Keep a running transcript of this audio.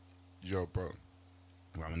Yo, bro.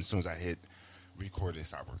 Well, as soon as I hit record, it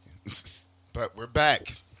stopped working. But we're back.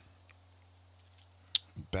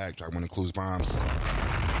 Drop one of Clues Bombs. We're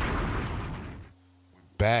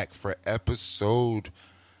back for episode,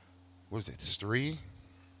 what is it, 3?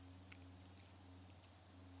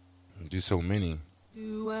 We do so many.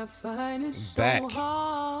 Do I find it so Back.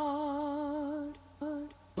 hard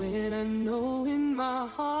when I know in my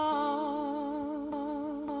heart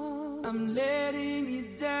I'm letting you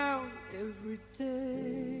down every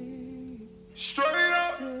day. Straight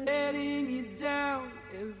up, Letting you down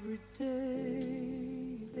every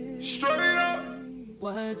day. straight up.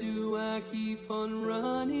 Why do I keep on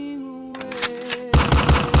running away?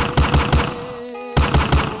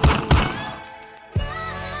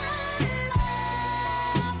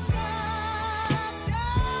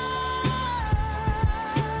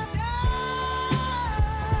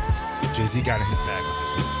 Jay-Z got in his bag with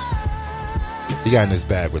this one. He got in his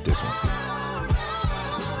bag with this one.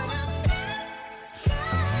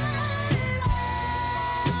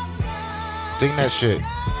 Sing that shit.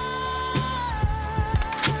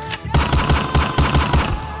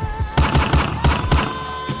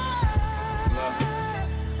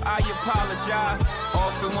 I apologize,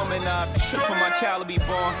 often womanized. Took for my child to be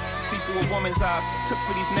born, see through a woman's eyes. Took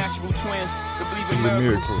for these natural twins to believe in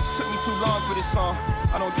miracles. Took me too long for this song,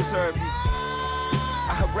 I don't deserve you.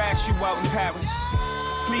 I harassed you out in Paris.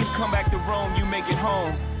 Please come back to Rome, you make it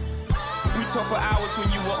home. We talked for hours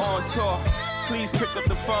when you were on tour. Please pick up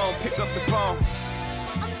the phone, pick up the phone.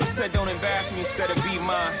 I said don't embarrass me instead of be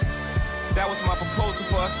mine. That was my proposal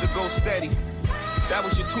for us to go steady. That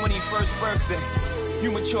was your 21st birthday.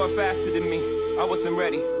 You matured faster than me. I wasn't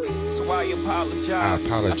ready, so I apologize. I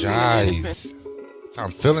apologize. That's how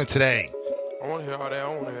I'm feeling today. I want to hear all that. I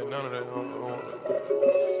don't want to hear none of that. I don't want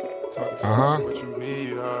that. Talking to Uh-huh. what you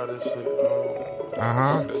need, all that shit.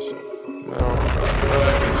 Uh-huh. That shit. Man, I don't know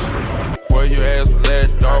that shit. Where your ass was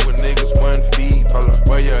at, dog, with niggas wouldn't feed.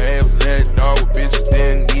 Where your ass was at, dog, with bitches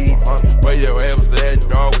didn't eat. Where your ass was at,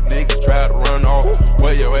 dog, with niggas tried to run off.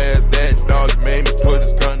 Where your ass at, dog, you made me put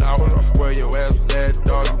his gun out. Where your ass was at,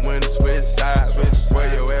 dog, you went and switched sides. Where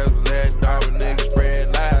your ass was at, dog, with niggas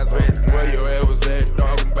spread lies. Where your ass was at,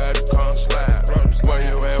 dog, I'm about to come slide. Where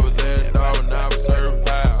your ass was at, dog, and I was serving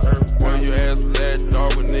pies. Where your ass was at,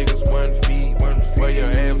 dog, with niggas wouldn't feed. Where your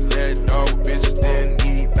ass was at, dog, with bitches didn't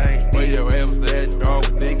eat. Where your ass was at, dog,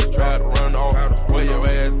 with niggas tried to run off. Where your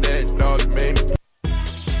ass at, dog, you made me.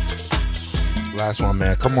 Last one,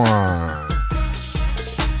 man. Come on.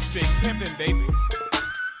 It's big pimpin', baby.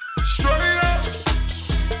 Straight up.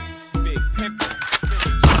 It's big pimpin'.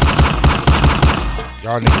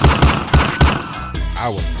 Y'all niggas was outside. I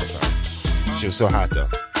wasn't outside. She was so hot, though.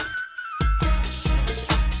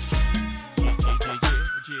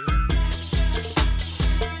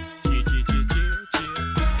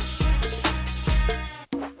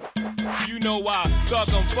 You know I thug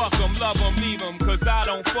 'em, fuck 'em, love 'em, leave 'em, cause I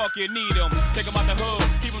don't fucking need 'em. Take 'em out the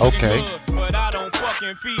hood, keep 'em looking Okay. good, but I don't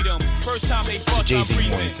fucking feed 'em. First time they fuck, Jay-Z I'm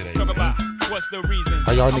morning breathing. today, Talk man. about what's the reason.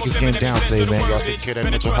 How y'all I'm a niggas feminine getting down sense today, of the man? Y'all word, take care of that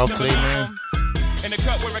bitch. mental health Finna today, trust man? them. In the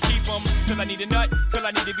cut where I keep 'em, till I need a nut, till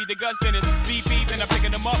I need to be the Gus Dennis. Beep beep, and I'm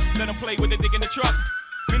picking 'em up, let 'em play with the dick in the truck.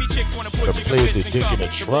 Many chicks wanna put Let 'em you play with the in dick in the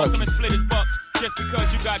cup. truck, The boss, he I'ma split his bucks. Just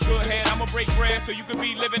because you got good head, I'ma break bread so you can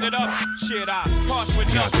be living it up. Shit, I pass with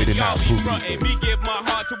Beyonce nothing. did not Y'all be approve these frontin'. days. Me give my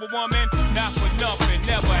heart to a woman, not for nothing,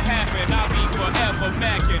 never happen. I'll be forever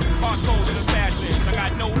macking. Hardcore assassins. I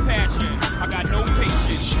got no passion, I got no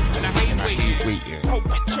patience, and I hate waiting. Hope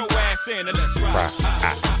get your ass in and let's ride. Right.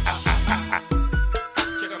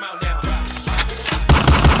 Check 'em out now.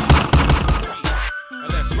 Now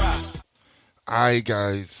let's ride. All right,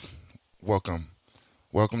 guys. Welcome.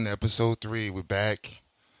 Welcome to episode 3. We're back.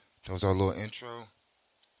 That was our little intro.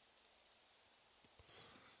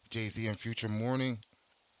 Jay-Z and Future Morning.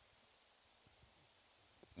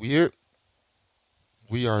 We here.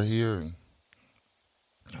 We are here.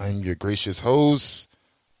 I'm your gracious host.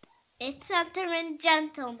 It's something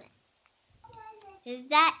gentlemen. Is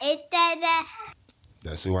that it, Dada?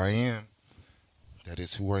 That's who I am. That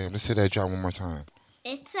is who I am. Let's say that drop one more time.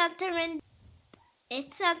 It's something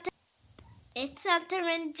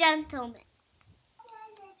gentlemen.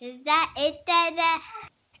 Is that it, Dada?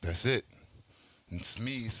 That's it. It's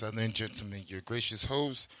me, Southern Gentleman, your gracious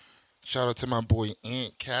host. Shout out to my boy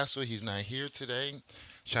Ant Castle. He's not here today.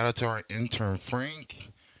 Shout out to our intern Frank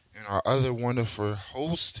and our other wonderful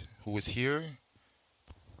host who is here.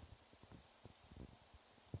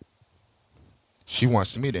 She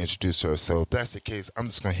wants me to introduce her, so if that's the case, I'm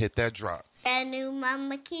just going to hit that drop. Brand new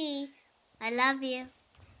Mama Key. I love you.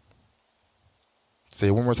 Say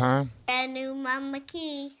it one more time. Brand new Mama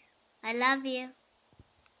Key. I love you.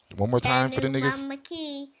 One more time for the niggas. Mama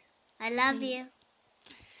Key, I love you.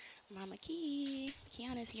 Mama Key.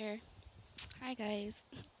 Kiana's here. Hi, guys.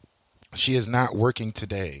 She is not working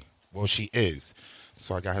today. Well, she is.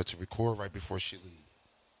 So I got her to record right before she leaves.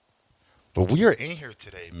 But we are in here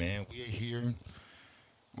today, man. We are here.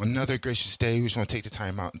 Another gracious day. We just want to take the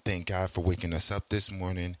time out and thank God for waking us up this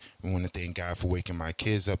morning. We want to thank God for waking my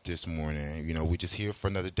kids up this morning. You know, we're just here for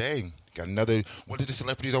another day. Got another, what did the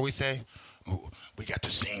celebrities always say? Oh, we got the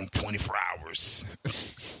same 24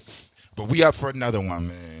 hours. But we up for another one,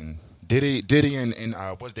 man. Diddy and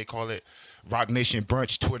what do they call it? Rock Nation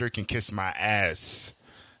Brunch Twitter can kiss my ass.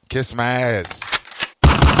 Kiss my ass.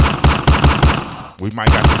 We might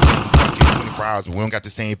got the same fucking 24 hours, but we don't got the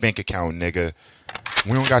same bank account, nigga.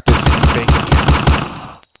 We don't got the same bank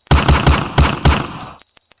account.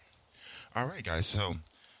 All right, guys. So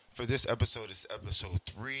for this episode, it's episode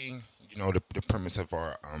 3. You know the premise of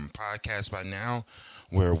our podcast by now,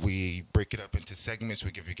 where we break it up into segments.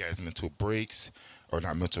 We give you guys mental breaks, or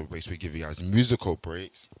not mental breaks. We give you guys musical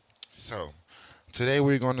breaks. So today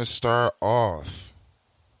we're going to start off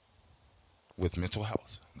with mental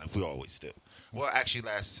health, like we always do. Well, actually,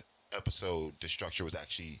 last episode the structure was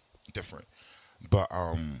actually different. But,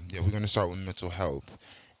 yeah, we're going to start with mental health.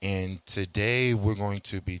 And today we're going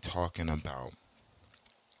to be talking about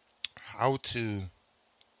how to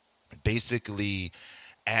basically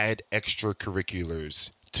add extracurriculars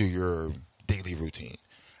to your daily routine,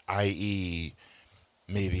 i.e.,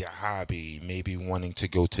 maybe a hobby, maybe wanting to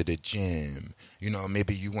go to the gym, you know,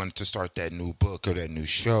 maybe you want to start that new book or that new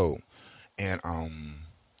show. And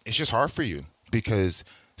it's just hard for you because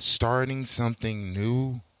starting something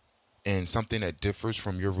new and something that differs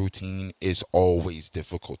from your routine is always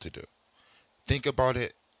difficult to do. Think about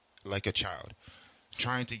it like a child.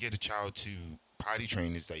 Trying to get a child to potty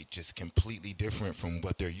train is like just completely different from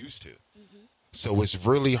what they're used to. Mm-hmm. So it's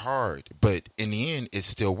really hard, but in the end, it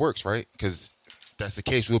still works, right? Because that's the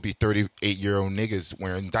case. We'll be 38-year-old niggas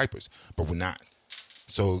wearing diapers, but we're not.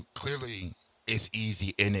 So clearly, it's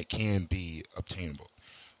easy and it can be obtainable.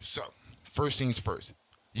 So first things first,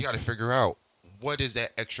 you got to figure out, what is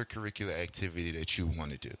that extracurricular activity that you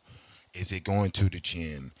want to do? Is it going to the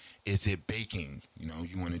gym? Is it baking? You know,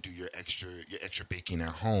 you want to do your extra baking at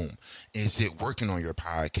home. Is it working on your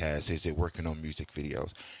podcast? Is it working on music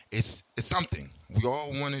videos? It's something. We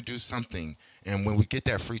all want to do something. And when we get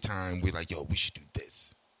that free time, we're like, yo, we should do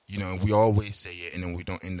this. You know, we always say it and then we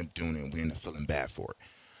don't end up doing it. We end up feeling bad for it.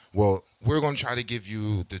 Well, we're going to try to give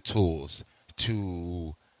you the tools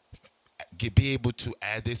to be able to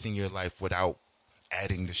add this in your life without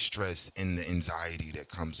adding the stress and the anxiety that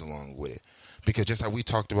comes along with it. Because just like we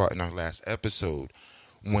talked about in our last episode,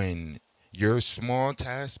 when your small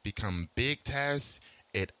tasks become big tasks,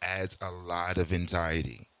 it adds a lot of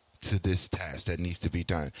anxiety to this task that needs to be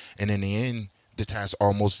done. And in the end, the task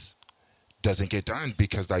almost doesn't get done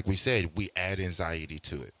because, like we said, we add anxiety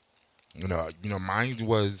to it. You know, mine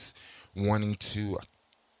was wanting to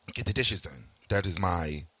get the dishes done. That is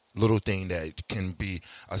my little thing that can be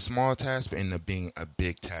a small task but end up being a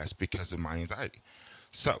big task because of my anxiety.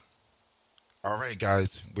 So, all right,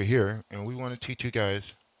 guys, we're here and we want to teach you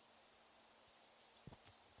guys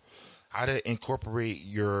how to incorporate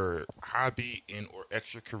your hobby and or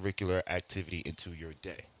extracurricular activity into your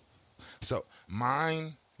day. So,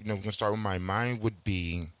 mine, we're going to start with mine. Mine would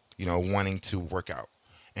be, wanting to work out.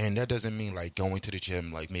 And that doesn't mean like going to the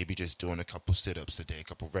gym, like maybe just doing a couple sit-ups a day, a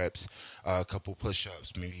couple reps, a couple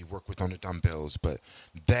push-ups, maybe work with on the dumbbells. But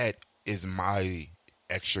that is my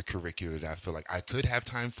extracurricular that I feel like I could have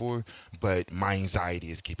time for, but my anxiety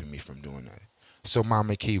is keeping me from doing that. So,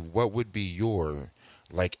 Mama Key, what would be your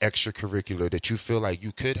like extracurricular that you feel like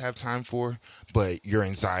you could have time for, but your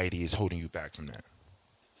anxiety is holding you back from that?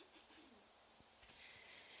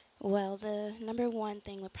 Well, the number one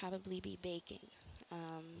thing would probably be baking.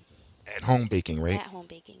 At home baking, right? At home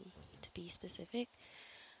baking, to be specific.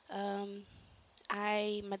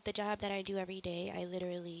 The job that I do every day, I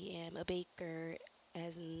literally am a baker,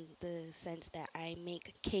 as in the sense that I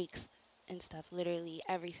make cakes and stuff literally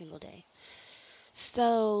every single day.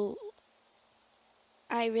 So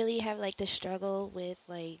I really have like the struggle with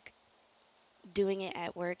like doing it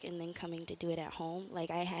at work and then coming to do it at home. Like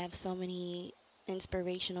I have so many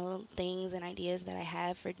inspirational things and ideas that I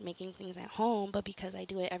have for making things at home, but because I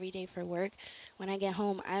do it every day for work, when I get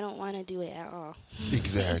home, I don't want to do it at all.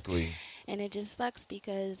 Exactly. And it just sucks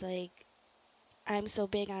because like I'm so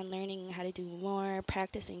big on learning how to do more,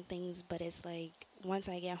 practicing things, but it's like once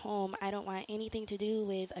I get home, I don't want anything to do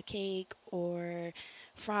with a cake or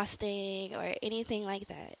frosting or anything like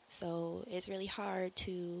that. So it's really hard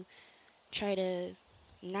to try to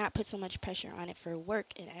not put so much pressure on it for work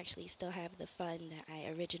and actually still have the fun that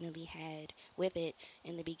I originally had with it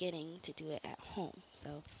in the beginning to do it at home.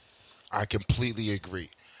 So I completely agree.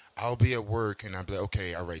 I'll be at work and I'll be like,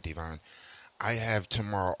 okay, all right, Devon, I have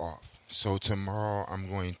tomorrow off. So tomorrow I'm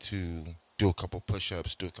going to do a couple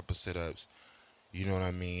push-ups, do a couple sit-ups, you know what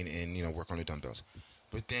I mean, and, work on the dumbbells.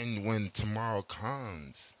 But then when tomorrow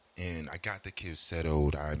comes and I got the kids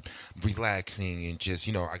settled, I'm relaxing and just,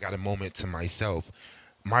 I got a moment to myself,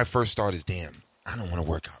 my first thought is, damn, I don't want to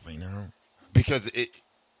work out right now. Because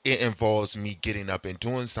it involves me getting up and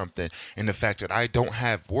doing something. And the fact that I don't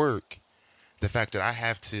have work, the fact that I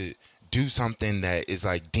have to do something that is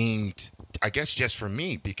like deemed, I guess, just for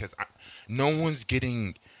me, because no one's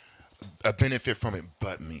getting a benefit from it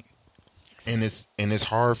but me. And it's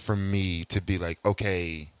hard for me to be like,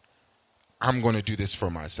 okay, I'm going to do this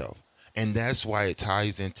for myself. And that's why it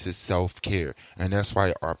ties into self-care. And that's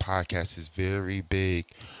why our podcast is very big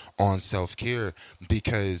on self-care,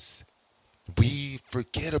 because we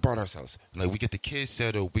forget about ourselves. Like, we get the kids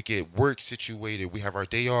settled, we get work situated, we have our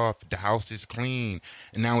day off, the house is clean,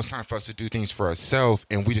 and now it's time for us to do things for ourselves,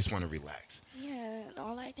 and we just want to relax. yeah,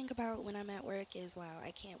 all I think about when I'm at work is, wow,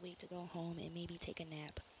 I can't wait to go home and maybe take a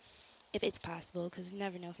nap. If it's possible, because you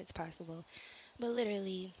never know if it's possible. But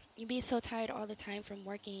literally, you be so tired all the time from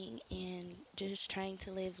working and just trying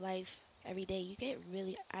to live life every day. You get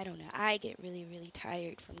really, I don't know, I get really, really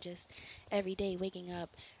tired from just every day waking up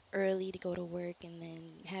early to go to work and then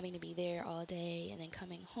having to be there all day and then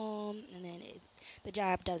coming home. And then the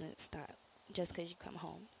job doesn't stop just because you come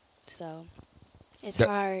home. So it's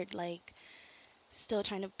hard, like, still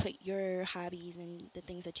trying to put your hobbies and the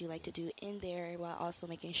things that you like to do in there while also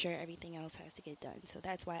making sure everything else has to get done. So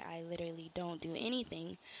that's why I literally don't do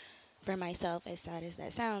anything for myself, as sad as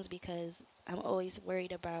that sounds, because I'm always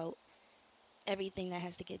worried about everything that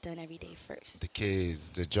has to get done every day first. The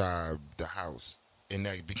kids, the job, the house, and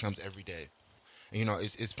that becomes every day. And,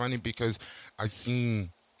 it's funny because I seen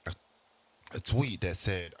a tweet that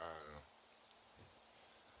said,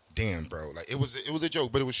 damn, bro, like, it was a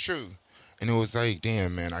joke, but it was true. And it was like,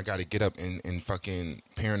 damn, man, I got to get up and fucking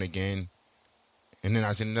parent again. And then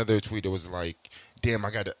I seen another tweet that was like, damn, I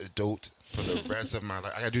got to adult for the rest of my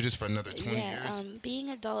life. I got to do this for another 20 years. Being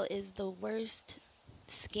adult is the worst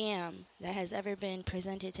scam that has ever been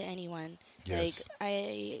presented to anyone. Yes. Like,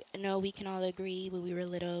 I know we can all agree when we were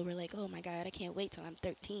little, we're like, oh my God, I can't wait till I'm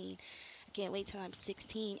 13. I can't wait till I'm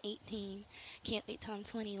 16, 18. Can't wait till I'm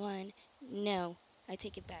 21. No, I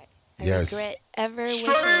take it back. I regret ever wishing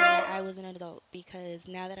that I was an adult, because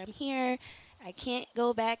now that I'm here, I can't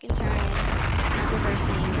go back in time. It's not reversing.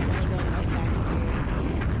 It's only going by faster,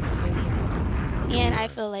 and here we are. And I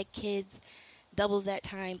feel like kids doubles that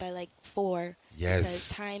time by like 4. Yes.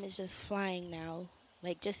 Because time is just flying now.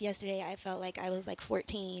 Like, just yesterday, I felt like I was like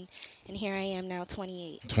 14, and here I am now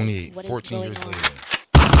 28. 28, what 14 years later.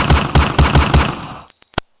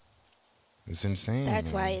 It's insane.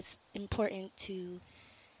 That's man. why it's important to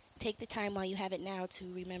take the time while you have it now to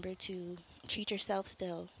remember to treat yourself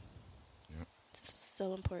still. Yep. It's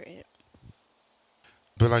so important.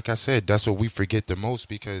 But like I said, that's what we forget the most,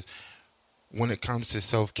 because when it comes to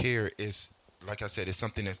self-care, it's, like I said, it's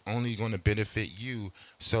something that's only going to benefit you.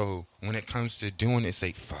 So when it comes to doing it, it's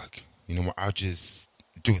like, fuck, you know what, I'll just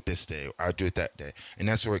do it this day, I'll do it that day. And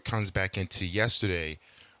that's where it comes back into yesterday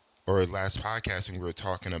or last podcast when we were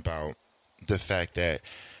talking about the fact that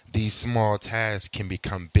these small tasks can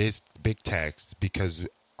become big tasks because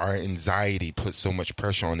our anxiety puts so much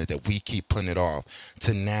pressure on it that we keep putting it off,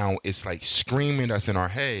 to now it's like screaming us in our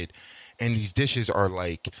head. And these dishes are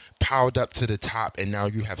like piled up to the top, and now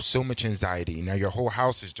you have so much anxiety. Now your whole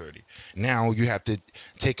house is dirty. Now you have to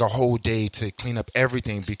take a whole day to clean up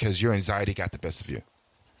everything because your anxiety got the best of you.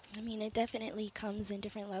 I mean, it definitely comes in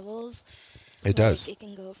different levels. It does. It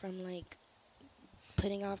can go from like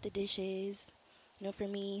putting off the dishes. You know, for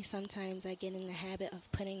me, sometimes I get in the habit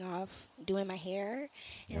of putting off doing my hair,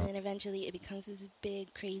 and then eventually it becomes this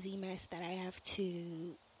big, crazy mess that I have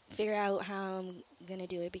to figure out how I'm gonna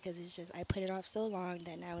do it, because it's just, I put it off so long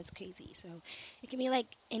that now it's crazy. So it can be like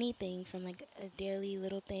anything from like a daily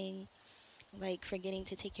little thing, like forgetting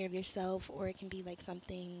to take care of yourself, or it can be like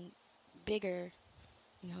something bigger.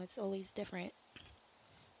 You know, it's always different.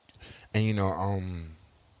 And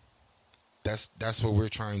that's what we're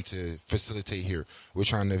trying to facilitate here. We're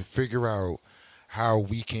trying to figure out how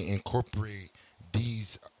we can incorporate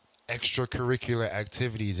these extracurricular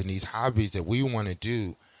activities and these hobbies that we want to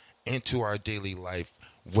do into our daily life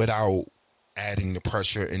without adding the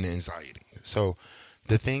pressure and the anxiety. So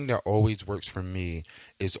the thing that always works for me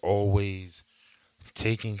is always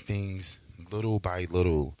taking things little by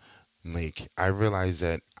little. Like, I realized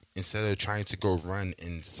that instead of trying to go run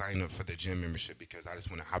and sign up for the gym membership because I just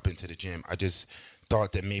want to hop into the gym, I just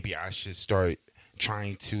thought that maybe I should start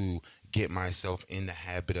trying to get myself in the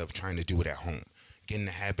habit of trying to do it at home. Get in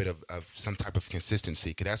the habit of some type of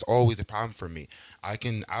consistency, because that's always a problem for me.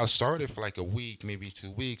 I'll start it for like a week, maybe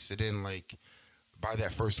 2 weeks, and then like by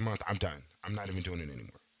that first month, I'm done. I'm not even doing it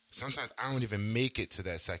anymore. Sometimes I don't even make it to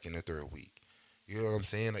that second or third week. You know what I'm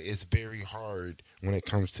saying? Like, it's very hard when it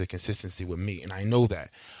comes to consistency with me, and I know that.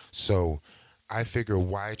 So I figure,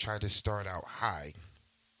 why try to start out high?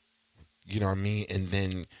 You know what I mean? And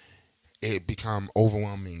then it become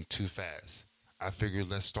overwhelming too fast. I figured,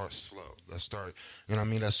 let's start slow. Let's start, you know what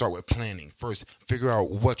I mean? Let's start with planning. First, figure out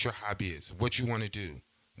what your hobby is, what you want to do,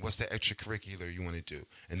 what's the extracurricular you want to do.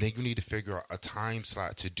 And then you need to figure out a time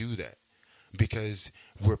slot to do that. Because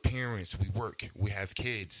we're parents, we work, we have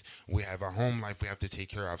kids, we have a home life we have to take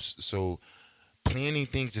care of. So planning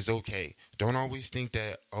things is okay. Don't always think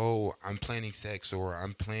that, oh, I'm planning sex, or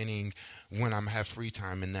I'm planning when I'm have free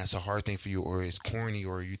time, and that's a hard thing for you, or it's corny,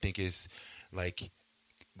 or you think it's like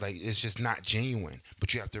it's just not genuine.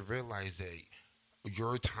 But you have to realize that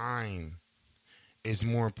your time is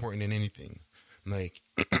more important than anything. Like,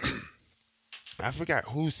 I forgot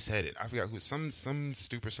who said it. I forgot who. Some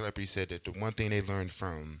stupid celebrity said that the one thing they learned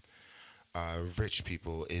from rich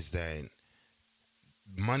people is that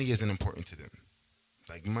money isn't important to them.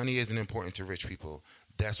 Like, money isn't important to rich people.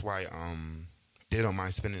 That's why they don't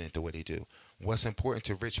mind spending it the way they do. What's important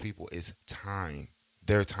to rich people is time.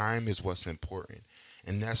 Their time is what's important.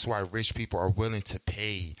 And that's why rich people are willing to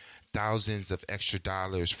pay thousands of extra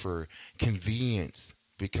dollars for convenience,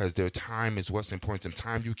 because their time is what's important to them.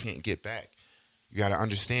 Time you can't get back. You got to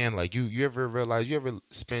understand, like, you ever realize, you ever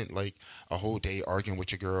spent like a whole day arguing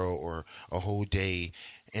with your girl, or a whole day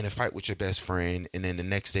in a fight with your best friend, and then the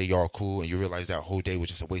next day y'all cool, and you realize that whole day was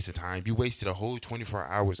just a waste of time? You wasted a whole 24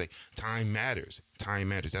 hours. Like, time matters. Time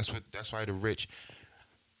matters. That's why the rich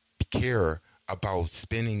care about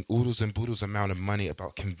spending oodles and boodles amount of money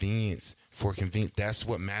about convenience for convenience. That's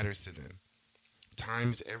what matters to them.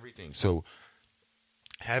 Time is everything. So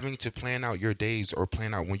having to plan out your days, or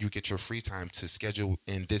plan out when you get your free time to schedule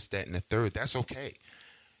in this, that, and the third, that's okay.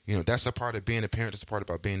 You know, that's a part of being a parent. That's a part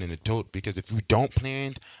about being an adult. Because if you don't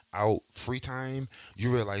plan out free time,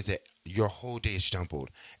 you realize that your whole day is jumbled.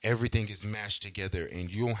 Everything is mashed together,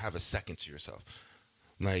 and you don't have a second to yourself.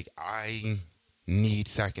 Like, I need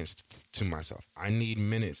seconds to myself. I need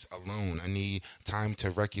minutes alone. I need time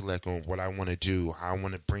to recollect on what I want to do, how I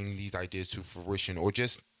want to bring these ideas to fruition, or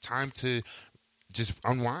just time to just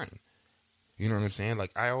unwind. You know what I'm saying?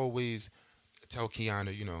 Like, I always tell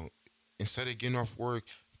Kiana, you know, instead of getting off work,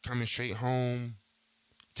 coming straight home,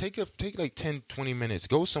 take like 10, 20 minutes,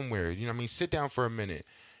 go somewhere, you know what I mean? Sit down for a minute.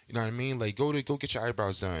 You know what I mean? Like, go get your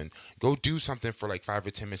eyebrows done. Go do something for like 5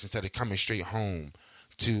 or 10 minutes instead of coming straight home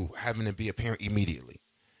to having to be a parent immediately.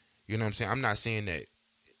 You know what I'm saying? I'm not saying that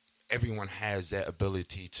everyone has that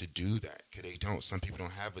ability to do that, because they don't. Some people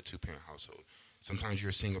don't have a 2-parent household. Sometimes you're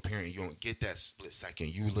a single parent, you don't get that split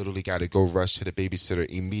second. You literally got to go rush to the babysitter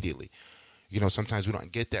immediately. You know, sometimes we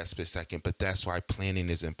don't get that split second, but that's why planning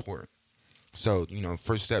is important. So, you know,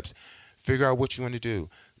 first steps, figure out what you want to do.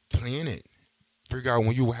 Plan it. Figure out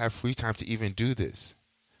when you will have free time to even do this.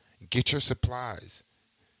 Get your supplies.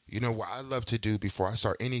 You know, what I love to do before I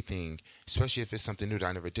start anything, especially if it's something new that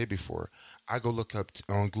I never did before, I go look up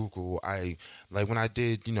on Google. Like when I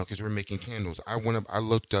did, you know, because we're making candles, I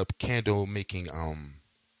looked up candle making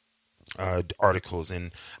articles,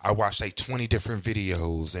 and I watched like 20 different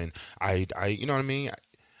videos, and I you know what I mean?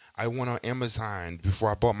 I went on Amazon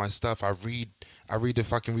before I bought my stuff. I read the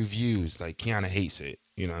fucking reviews. Like, Kiana hates it.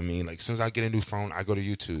 You know what I mean? Like, as soon as I get a new phone, I go to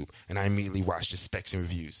YouTube and I immediately watch the specs and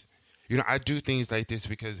reviews. You know, I do things like this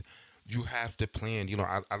because you have to plan. You know,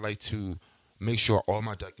 I like to make sure all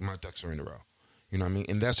my ducks are in a row. You know what I mean?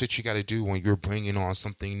 And that's what you got to do when you're bringing on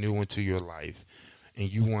something new into your life,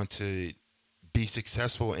 and you want to be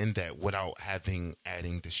successful in that without adding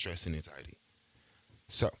the stress and anxiety.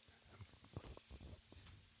 So,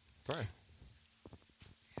 go ahead.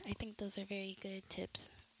 I think those are very good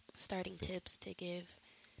tips, starting tips to give,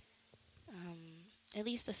 at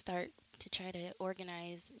least a start to try to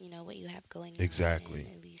organize, you know, what you have going on. Exactly.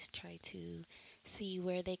 And at least try to see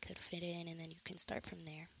where they could fit in, and then you can start from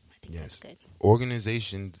there. I think that's good.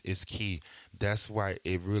 Organization is key. That's why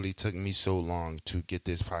it really took me so long to get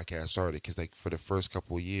this podcast started, because like for the first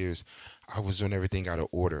couple of years, I was doing everything out of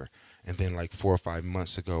order. And then like 4 or 5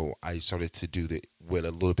 months ago, I started to do it with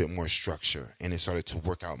a little bit more structure, and it started to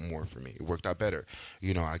work out more for me. It worked out better.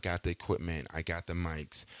 I got the equipment, I got the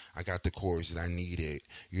mics, I got the cords that I needed,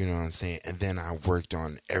 you know what I'm saying? And then I worked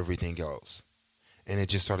on everything else. And it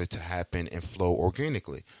just started to happen and flow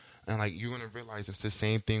organically. And like, you're going to realize it's the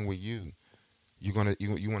same thing with you. You want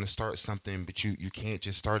to start something, but you can't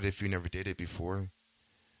just start it if you never did it before.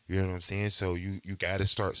 You know what I'm saying? So you got to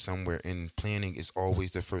start somewhere, and planning is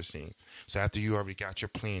always the first thing. So after you already got your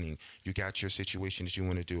planning, you got your situation that you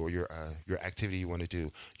want to do, or your activity you want to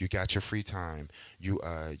do, you got your free time, you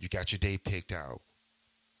got your day picked out.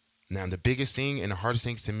 Now the biggest thing and the hardest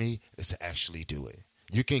thing to me is to actually do it.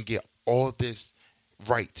 You can get all this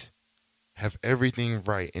right, have everything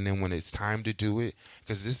right, and then when it's time to do it,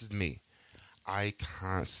 because this is me, I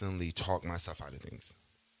constantly talk myself out of things.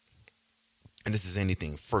 And this is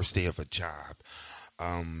anything. First day of a job,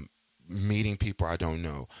 meeting people I don't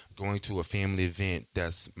know, going to a family event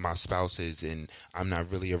that's my spouse's and I'm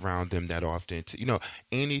not really around them that often.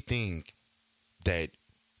 Anything that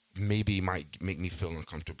maybe might make me feel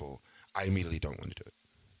uncomfortable, I immediately don't want to do it.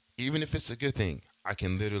 Even if it's a good thing, I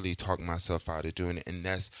can literally talk myself out of doing it, and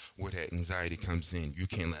that's where that anxiety comes in. You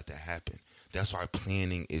can't let that happen. That's why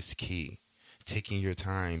planning is key. Taking your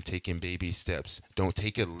time, taking baby steps. Don't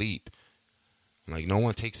take a leap. Like, no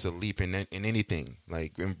one takes a leap in anything.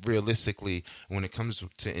 Like, realistically, when it comes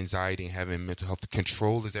to anxiety and having mental health,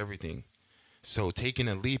 control is everything. So taking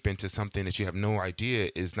a leap into something that you have no idea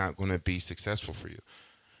is not going to be successful for you.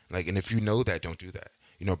 Like, and if you know that, don't do that.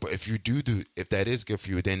 But if you if that is good for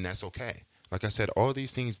you, then that's okay. Like I said, all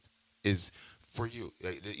these things is for you.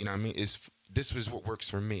 You know what I mean? This is what works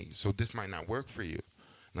for me. So this might not work for you.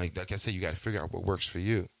 Like I said, you got to figure out what works for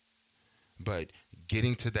you. But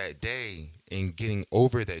getting to that day and getting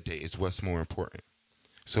over that day is what's more important.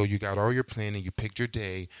 So you got all your planning, you picked your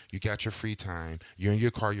day, you got your free time, you're in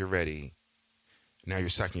your car, you're ready. Now you're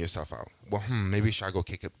psyching yourself out. Well, maybe should I go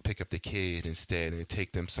pick up the kid instead and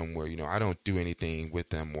take them somewhere? I don't do anything with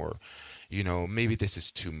them, or, maybe this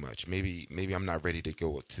is too much. Maybe I'm not ready to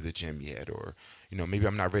go to the gym yet, or, maybe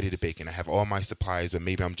I'm not ready to bake and I have all my supplies, but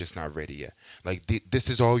maybe I'm just not ready yet. Like this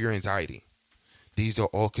is all your anxiety. These are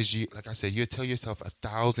all because like I said, you tell yourself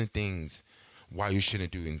 1,000 things why you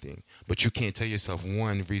shouldn't do anything, but you can't tell yourself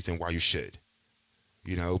one reason why you should.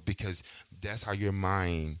 Because that's how your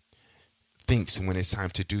mind thinks when it's time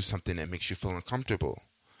to do something that makes you feel uncomfortable.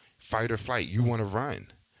 Fight or flight, you want to run.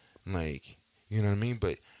 Like, you know what I mean?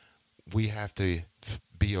 But we have to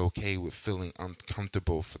be okay with feeling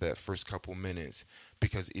uncomfortable for that first couple minutes,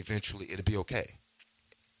 because eventually it'll be okay.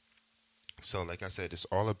 So like I said, it's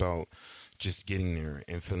all about just getting there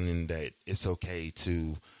and feeling that it's okay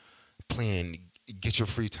to plan, get your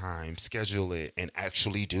free time, schedule it, and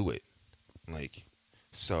actually do it.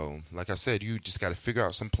 So, like I said, you just got to figure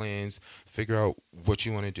out some plans, figure out what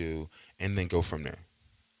you want to do, and then go from there.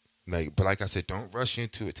 But like I said, don't rush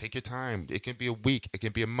into it. Take your time. It can be a week, it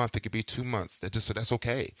can be a month, it can be 2 months. That's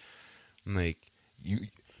okay. Like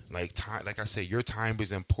I said, your time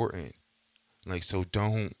is important. So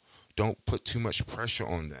don't put too much pressure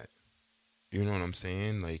on that. You know what I'm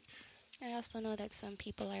saying? I also know that some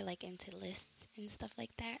people are into lists and stuff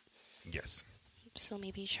like that. Yes. So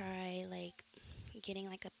maybe try getting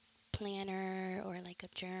a planner or a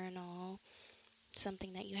journal,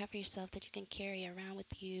 something that you have for yourself that you can carry around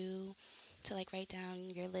with you to write down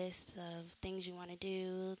your list of things you want to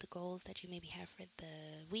do, the goals that you maybe have for the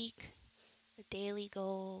week, the daily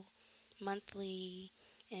goal, monthly,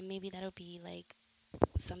 and maybe that'll be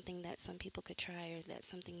something that some people could try, or that's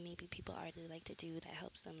something maybe people already like to do that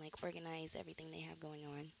helps them organize everything they have going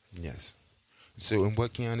on. Yes. So, and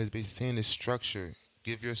what Kiana is basically saying is structure.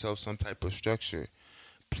 Give yourself some type of structure.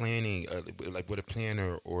 Planning, with a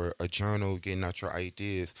planner or a journal, getting out your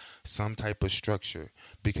ideas, some type of structure.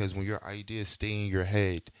 Because when your ideas stay in your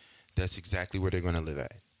head, that's exactly where they're going to live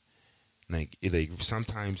at.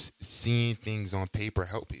 Sometimes seeing things on paper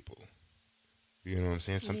help people. You know what I'm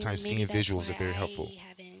saying? Sometimes seeing visuals are very helpful. I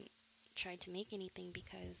haven't tried to make anything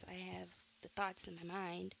because I have the thoughts in my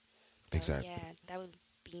mind. Exactly. Yeah, that would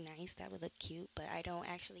be nice. That would look cute. But I don't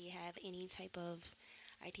actually have any type of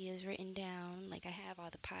ideas written down. I have all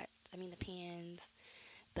the pans,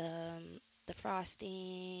 the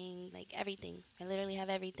frosting, everything. I literally have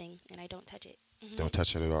everything, and I don't touch it. Don't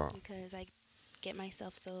touch it at all. Because I get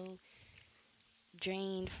myself so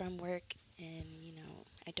drained from work, and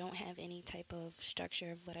I don't have any type of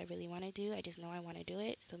structure of what I really want to do. I just know I want to do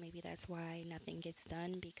it, so maybe that's why nothing gets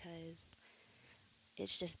done, because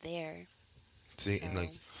it's just there. See,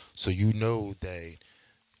 so you know that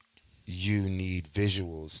you need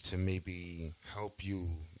visuals to maybe help you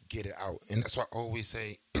get it out. And that's why I always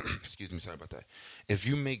say, excuse me, sorry about that. If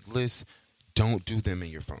you make lists, don't do them in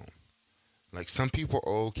your phone. Like, some people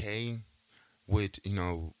are okay with,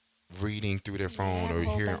 reading through their phone or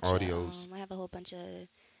hearing audios. I have a whole bunch of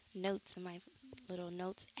notes in my little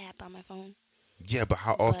notes app on my phone. Yeah, but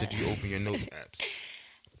how often do you open your notes apps?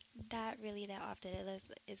 Not really that often, unless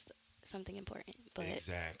it's something important. But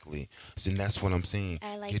exactly. So that's what I'm saying.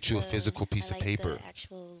 Get you a physical piece of paper. The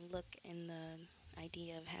actual look and the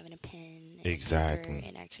idea of having a pen and exactly paper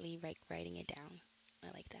and actually writing it down. I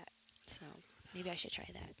like that. So maybe I should try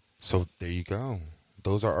that. So there you go.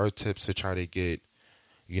 Those are our tips to try to get,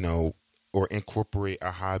 or incorporate a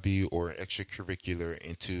hobby or extracurricular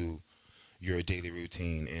into your daily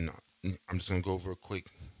routine. And I'm just going to go over a quick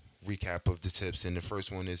recap of the tips. And the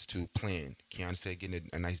first one is to plan. Kiana said getting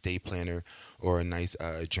a nice day planner or a nice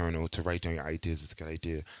journal to write down your ideas is a good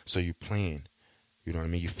idea. So you plan. You know what I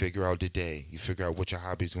mean? You figure out the day. You figure out what your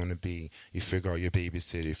hobby is going to be. You figure out your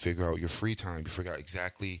babysitter. You figure out your free time. You figure out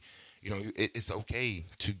exactly, it's okay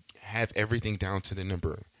to have everything down to the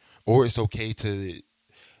number. Or it's okay to,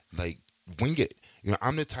 wing it.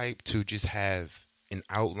 I'm the type to just have an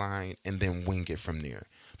outline and then wing it from there.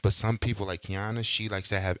 But some people like Kiana, she likes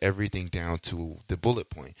to have everything down to the bullet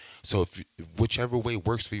point. So whichever way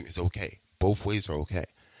works for you is okay. Both ways are okay.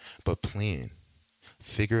 But plan.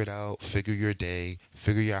 Figure it out. Figure your day.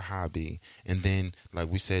 Figure your hobby. And then, like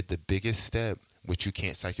we said, the biggest step, which you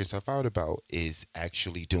can't psych yourself out about, is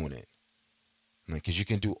actually doing it. Because you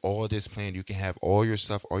can do all this plan. You can have all your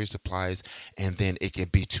stuff, all your supplies, and then it can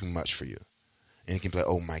be too much for you. And it can be like,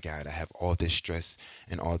 oh my God, I have all this stress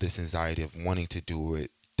and all this anxiety of wanting to do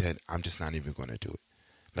it that I'm just not even going to do it.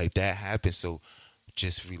 Like, that happens. So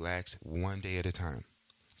just relax one day at a time.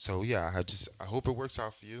 So yeah, I hope it works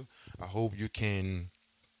out for you. I hope you can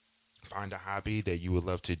find a hobby that you would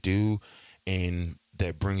love to do and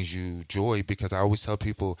that brings you joy, because I always tell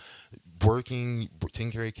people working,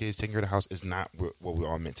 taking care of kids, taking care of the house is not what we're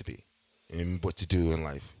all meant to be and what to do in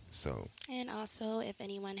life. So, and also, if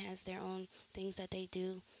anyone has their own things that they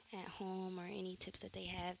do at home or any tips that they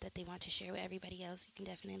have that they want to share with everybody else, you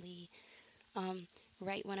can definitely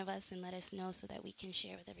write one of us and let us know so that we can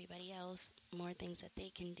share with everybody else more things that they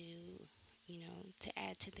can do, to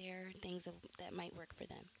add to their things that might work for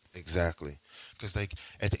them. Exactly. Because,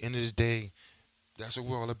 at the end of the day, that's what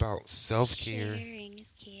we're all about. Self-care. Sharing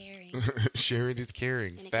is caring. Sharing is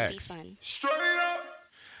caring. And Facts. It can be fun. Straight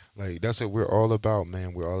up. That's what we're all about,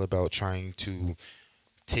 man. We're all about trying to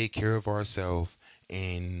take care of ourselves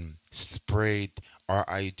and spread our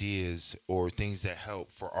ideas or things that help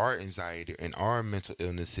for our anxiety and our mental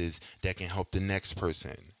illnesses that can help the next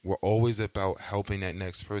person. We're always about helping that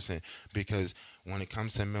next person, because when it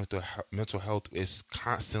comes to mental health, it's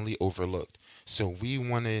constantly overlooked. So we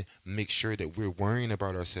want to make sure that we're worrying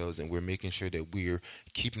about ourselves and we're making sure that we're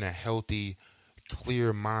keeping a healthy,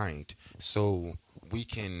 clear mind so we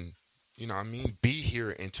can, be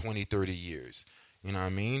here in 20, 30 years. You know what I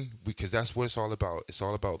mean? Because that's what it's all about. It's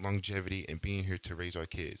all about longevity and being here to raise our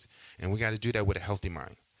kids. And we got to do that with a healthy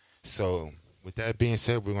mind. So with that being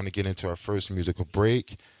said, we're going to get into our first musical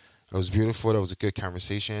break. It was beautiful. That was a good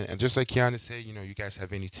conversation. And just like Kiana said, you guys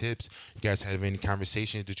have any tips, you guys have any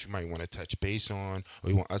conversations that you might want to touch base on,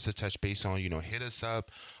 or you want us to touch base on, hit us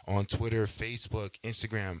up on Twitter, Facebook,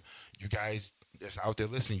 Instagram. You guys that's out there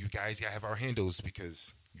listening, you guys got to have our handles,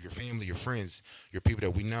 because your family, your friends, your people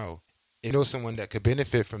that we know. Someone that could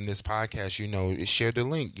benefit from this podcast, share the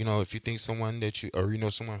link. If you think someone that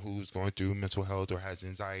someone who's going through mental health or has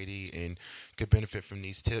anxiety and could benefit from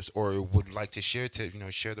these tips, or would like to share tips,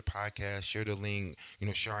 share the podcast, share the link,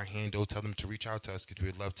 share our handle, tell them to reach out to us, because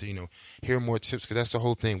we'd love to, hear more tips, because that's the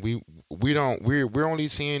whole thing. We're only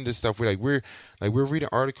seeing this stuff. We're reading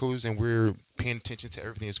articles and we're paying attention to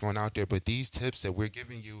everything that's going out there. But these tips that we're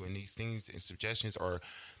giving you and these things and suggestions are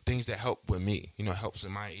things that help with me, helps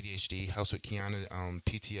with my ADHD, helps with Kiana,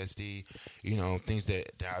 PTSD, things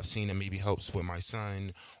that I've seen that maybe helps with my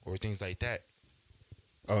son or things like that.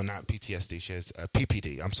 Oh, not PTSD, she has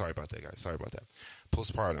PPD. I'm sorry about that, guys. Sorry about that.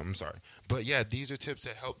 Postpartum, I'm sorry. But yeah, these are tips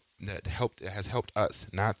that has helped us,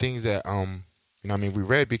 not things that, we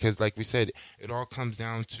read, because like we said, it all comes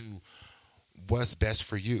down to what's best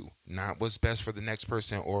for you, not what's best for the next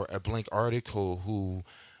person, or a blank article who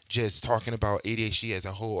just talking about ADHD as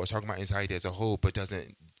a whole or talking about anxiety as a whole, but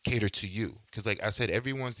doesn't cater to you. Because like I said,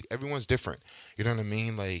 everyone's different. You know what I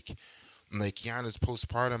mean? Like Kiana's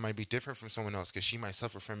postpartum might be different from someone else, because she might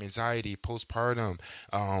suffer from anxiety, postpartum,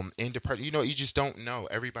 and depression. You just don't know.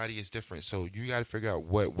 Everybody is different. So you got to figure out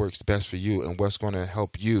what works best for you and what's going to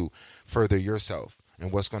help you further yourself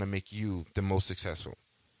and what's going to make you the most successful.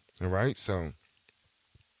 All right? So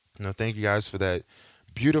Thank you guys for that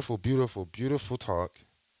beautiful, beautiful, beautiful talk.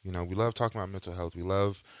 We love talking about mental health. We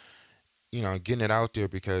love, getting it out there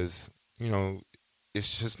because,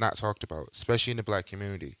 it's just not talked about, especially in the Black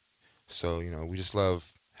community. So, we just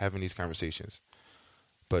love having these conversations.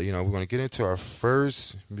 But, we're going to get into our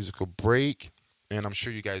first musical break. And I'm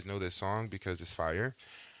sure you guys know this song because it's fire.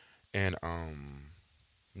 And,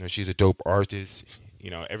 she's a dope artist.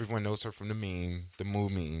 Everyone knows her from the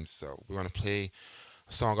Mood memes. So we're going to play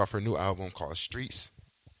a song off her new album called Streets.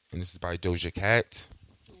 And this is by Doja Cat.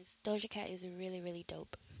 Yes, Doja Cat is really, really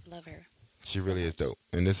dope. Love her. She really is dope.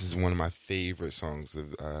 And this is one of my favorite songs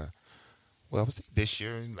of, was it this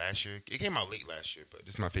year, last year? It came out late last year, but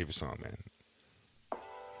this is my favorite song, man.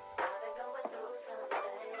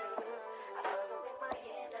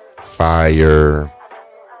 Fire.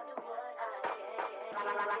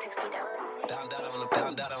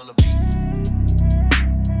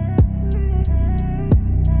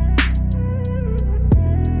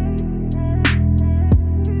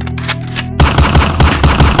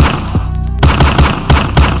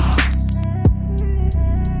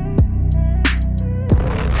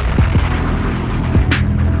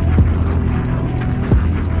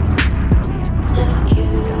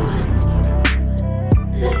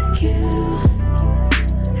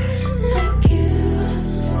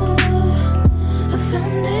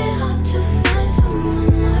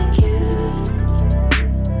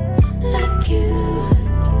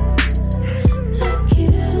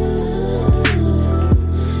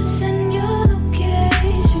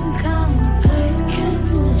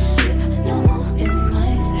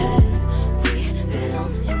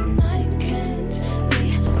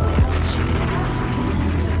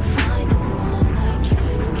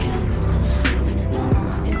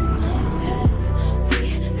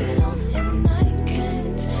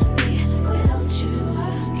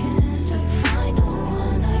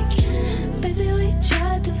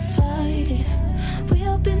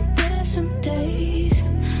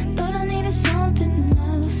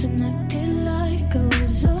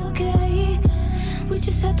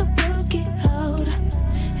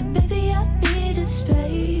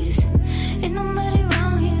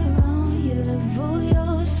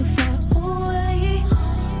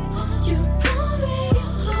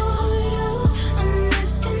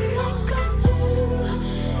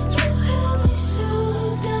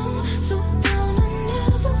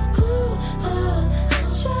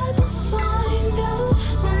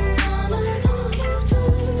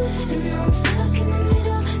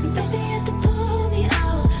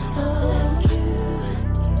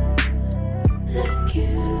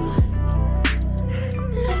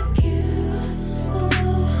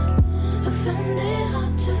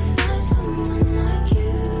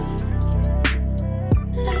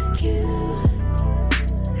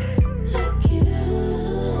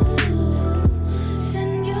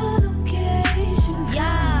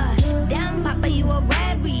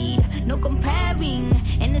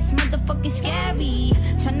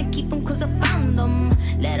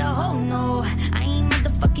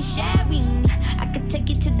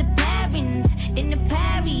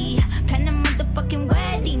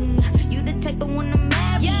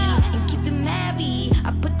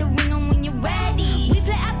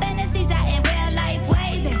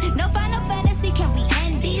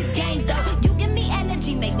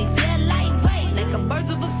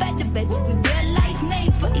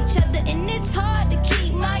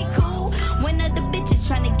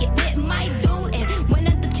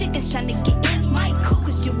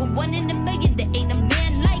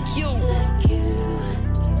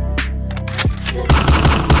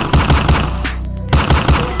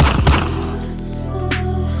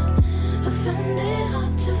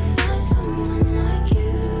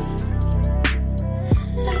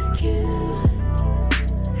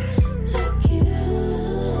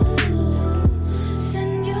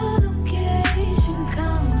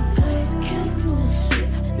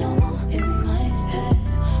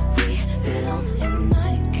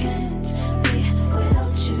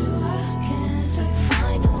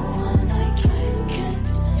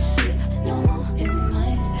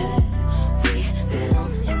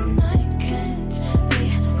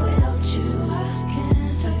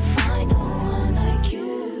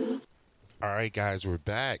 right, guys, we're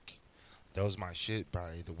back. That was my shit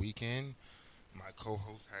by The Weeknd. My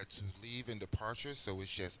co-host had to leave in departure, so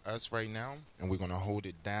it's just us right now, and we're gonna hold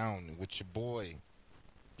it down with your boy.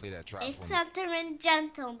 Play that drop It's for me. something and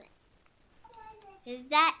gentlemen. Is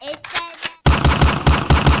that it then?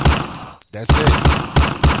 That's it.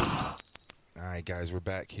 All right, guys, we're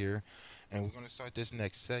back here, and we're gonna start this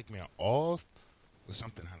next segment off with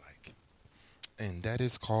something I like, and that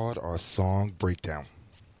is called our song breakdown.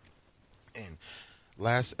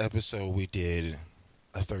 Last episode we did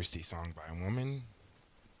a thirsty song by a woman.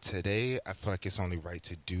 Today I feel like it's only right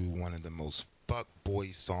to do one of the most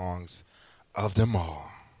fuckboy songs of them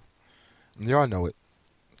all. Y'all know it,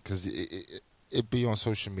 because it be on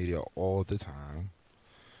social media all the time,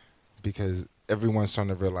 because everyone's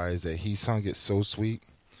starting to realize that he sung it so sweet,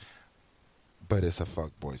 but it's a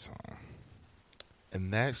fuckboy song.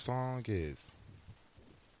 And that song is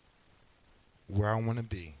Where I Wanna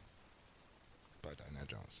Be by Diana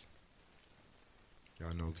Jones.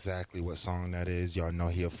 Y'all know exactly what song that is. Y'all know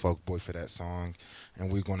he a fuckboy for that song.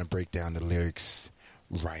 And we're going to break down the lyrics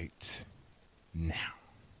right now.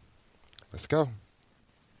 Let's go.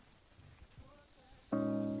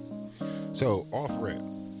 So, off rip,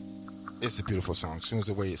 it's a beautiful song. As soon as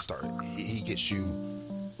the way it started, he gets you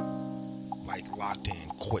like locked in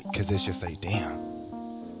quick, because it's just like, damn,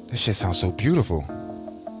 this shit sounds so beautiful.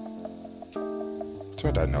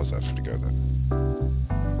 Turn that nose up for the girl though.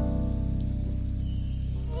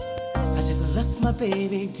 I just left my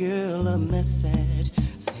baby girl a message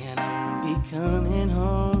saying I'll be coming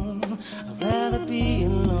home. I'd rather be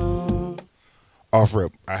alone. Off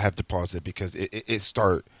rip, I have to pause it because it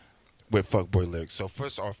start with fuckboy lyrics. So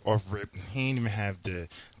first off rip, he didn't even have the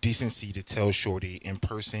decency to tell Shorty in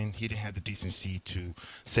person. He didn't have the decency to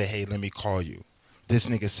say, hey, let me call you. This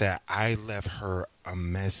nigga said, I left her a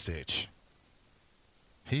message.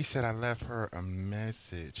 He said, I left her a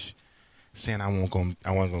message saying I wasn't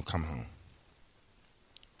gonna come home.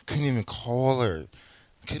 Couldn't even call her.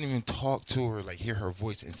 Couldn't even talk to her, like hear her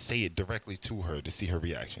voice and say it directly to her to see her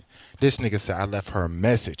reaction. This nigga said, I left her a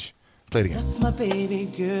message. Play it again. Left my baby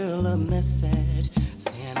girl a message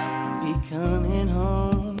saying I'll be coming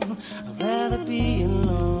home. I'd rather be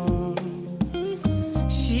alone.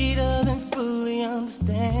 She doesn't fully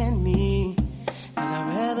understand me, 'cause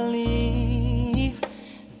I'd rather leave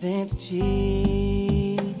than to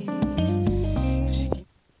cheat.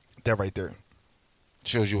 That right there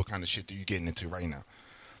shows you what kind of shit that you're getting into right now.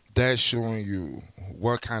 That's showing you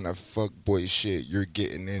what kind of fuckboy shit you're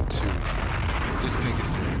getting into. This nigga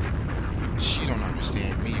said, she don't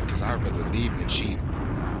understand me because I'd rather leave than cheat.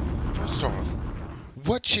 First off,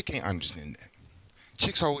 what chick ain't understand that?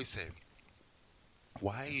 Chicks always say,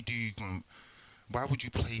 why would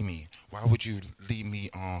you play me? Why would you lead me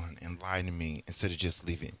on and lie to me instead of just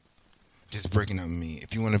leaving? Just breaking up with me.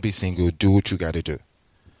 If you want to be single, do what you got to do.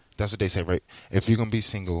 That's what they say, right? If you're going to be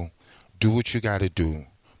single, do what you got to do,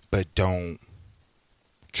 but don't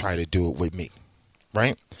try to do it with me,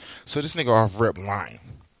 right? So this nigga off rip lying,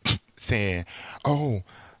 saying, oh,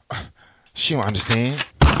 she don't understand.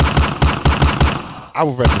 I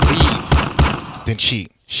would rather leave than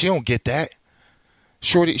cheat. She don't get that.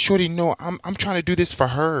 Shorty, no, I'm trying to do this for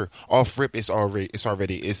her. Off rip, it's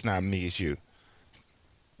not me, it's you.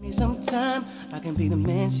 Sometime I can be the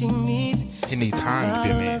man she needs. He need time to be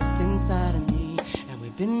a man. Inside of me, and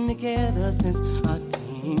we've been together since our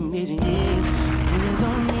teenage years. I really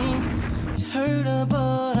don't mean to hurt her,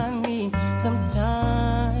 but I need some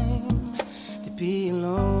time to be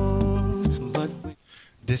alone. But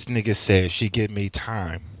this nigga said she give me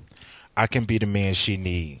time. I can be the man she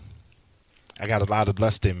need. I got a lot of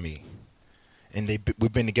lust in me. And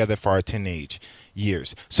we've been together for our teenage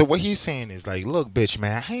years. So what he's saying is like, look, bitch,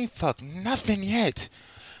 man, I ain't fucked nothing yet.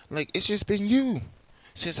 Like, it's just been you.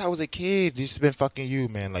 Since I was a kid, it's been fucking you,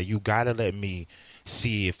 man. Like, you gotta let me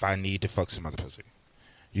see if I need to fuck some other pussy.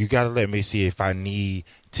 You gotta let me see if I need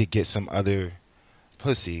to get some other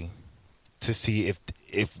pussy to see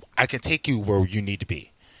if I can take you where you need to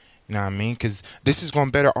be. You know what I mean? Because this is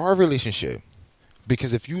gonna better our relationship.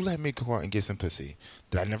 Because if you let me go out and get some pussy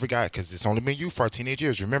that I never got, because it's only been you for our teenage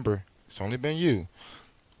years, remember, it's only been you.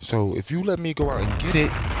 So if you let me go out and get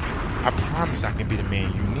it, I promise I can be the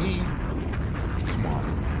man you need. Come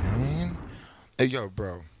on, man. Hey, yo,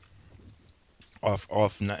 bro.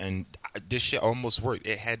 Off nothing. This shit almost worked.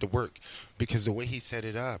 It had to work because the way he set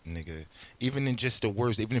it up, nigga. Even in just the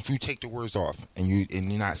words, even if you take the words off and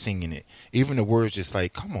you're not singing it, even the words just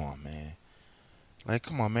like, come on, man. Like,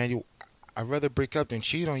 come on, man. I'd rather break up than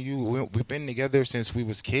cheat on you. We've been together since we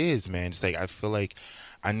was kids, man. It's like I feel like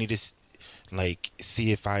I need to like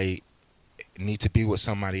see if I need to be with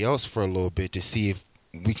somebody else for a little bit to see if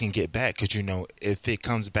we can get back. Because, you know, if it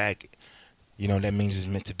comes back, you know, that means it's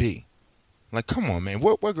meant to be. Like, come on, man.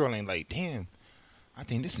 What girl ain't like, damn, I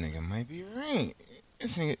think this nigga might be right.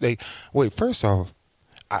 This nigga, like, wait, first off,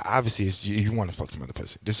 obviously it's, you want to fuck some other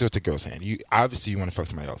person. This is what the girl's saying. You want to fuck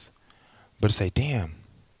somebody else. But it's like, damn.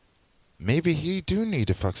 Maybe he do need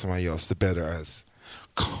to fuck somebody else to better us.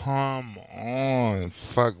 Come on.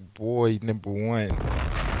 Fuck boy number one.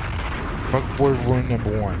 Fuck boy rule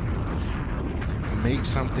number one. make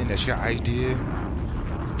something that's your idea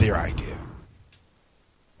their idea.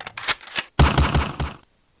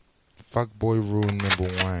 Fuckboy rule number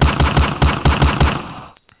 1.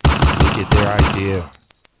 Make it their idea.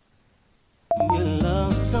 You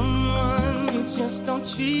love someone, you just don't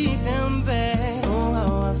treat them bad. Oh,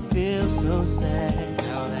 how I feel so sad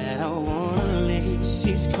now that I wanna leave.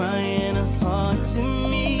 She's crying her heart to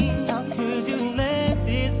me. How could you let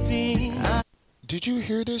this be? Did you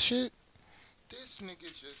hear this shit? This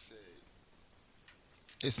nigga just said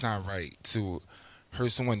it's not right to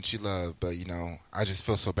hurt someone that you love, but you know, I just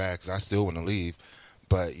feel so bad because I still want to leave,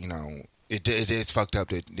 but you know, it is fucked up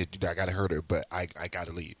that I gotta hurt her, but I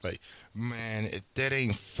gotta leave. Like, man, if that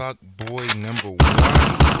ain't fuck boy number 1,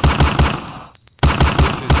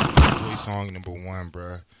 this is boy song number 1,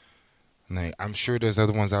 bruh. Like, I'm sure there's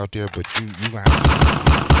other ones out there, but you gonna have to,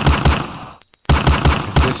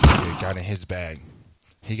 because this nigga got in his bag.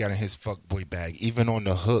 He got in his fuckboy bag. Even on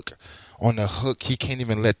the hook, he can't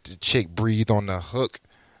even let the chick breathe on the hook.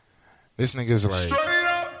 This nigga's like,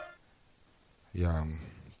 yeah,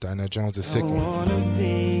 Donnell Jones is sick one.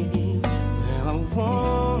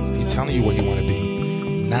 He telling you what he want to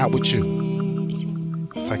be, not with you.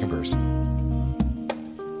 Second verse.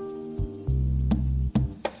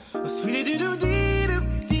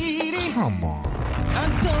 Come on. I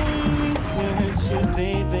don't mean to hurt you,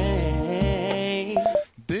 baby.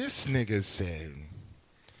 This nigga said,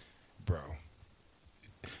 bro,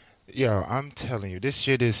 yo, I'm telling you, this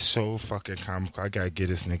shit is so fucking comical. I gotta give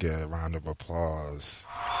this nigga a round of applause.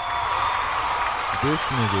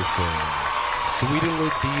 This nigga said, sweetie little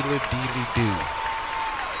dealy do.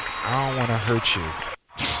 I don't wanna hurt you.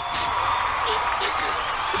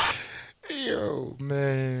 Yo,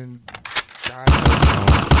 man, Donnell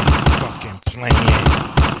Jones ain't fucking playing.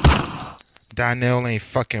 Donnell ain't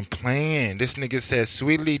fucking playing. This nigga said,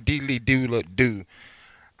 sweetly deedly do.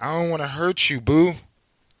 I don't want to hurt you, boo.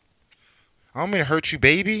 I don't mean to hurt you,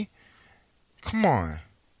 baby. Come on.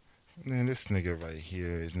 Man, this nigga right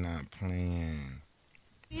here is not playing.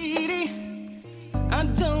 I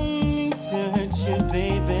don't mean to hurt you,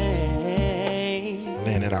 baby.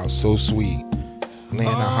 Laying it out so sweet. Laying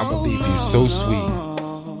out how I'ma leave you so sweet.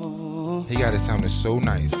 He got it sounding so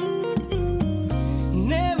nice.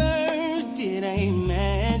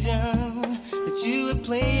 You would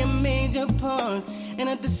play a major part in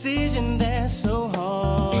a decision that's so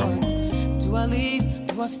hard. Do I leave?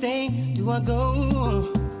 Do I stay? Do I go?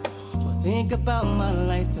 Or think about my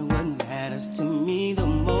life and what matters to me the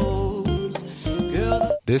most?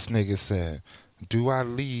 Girl, this nigga said, do I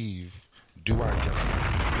leave? Do I go?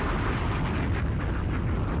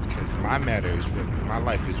 Because my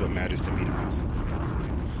life is what matters to me the most.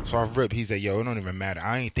 So I ripped, he said, yo, it don't even matter.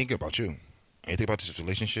 I ain't thinking about you. I ain't thinking about this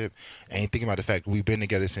relationship. I ain't thinking about the fact we've been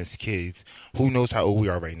together since kids. Who knows how old we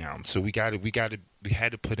are right now? So we had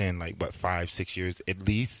to put in like, what, 5-6 years at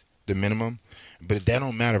least, the minimum. But that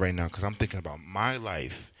don't matter right now because I'm thinking about my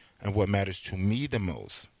life and what matters to me the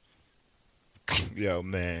most. Yo,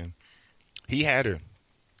 man. He had her.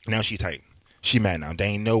 Now she tight. She mad now. There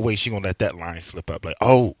ain't no way she gonna let that line slip up. Like,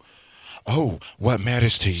 oh, what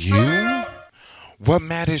matters to you? What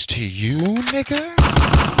matters to you, nigga?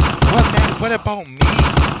 What about me?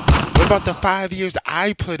 What about the 5 years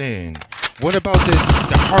I put in? What about the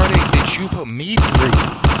heartache that you put me through?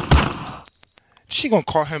 She gonna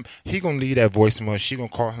call him. He gonna leave that voicemail. She gonna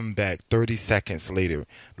call him back 30 seconds later.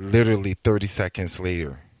 Literally 30 seconds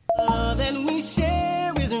later. all that we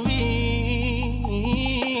share is real,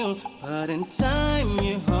 but in time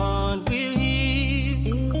your heart will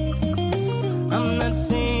heal. I'm not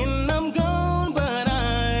saying I'm gone, but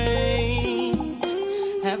I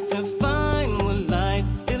have to find what life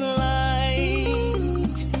is like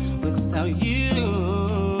without you.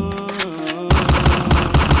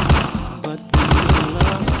 But do you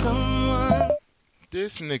love someone?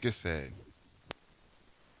 This nigga said,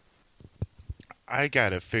 I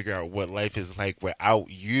gotta figure out what life is like without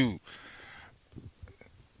you.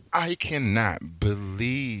 I cannot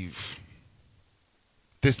believe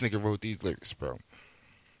this nigga wrote these lyrics, bro.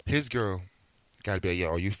 His girl gotta be like, yo,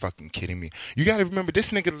 are you fucking kidding me? You gotta remember, this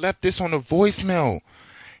nigga left this on a voicemail.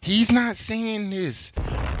 He's not saying this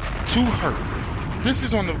to her. This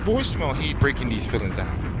is on the voicemail. He breaking these feelings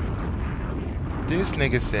down. This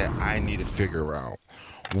nigga said, I need to figure out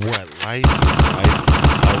what life is like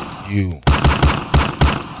without you.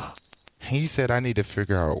 He said, I need to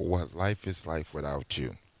figure out what life is like without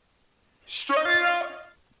you. Straight up.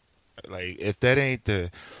 Like, if that ain't the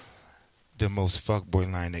most fuckboy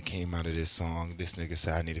line that came out of this song, this nigga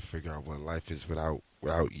said, I need to figure out what life is without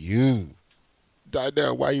you.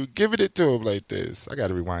 Donnell, why you giving it to him like this? I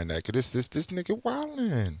gotta rewind that because this nigga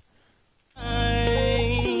wildin'.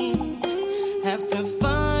 I have to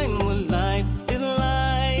find what life is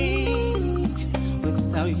like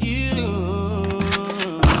without you.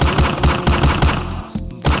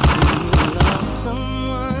 But when you love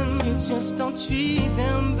someone, you just don't treat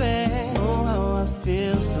them bad. Oh, how I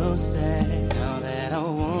feel so sad now that I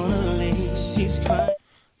wanna leave. She's crying.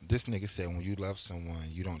 This nigga said when you love someone,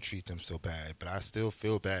 you don't treat them so bad. But I still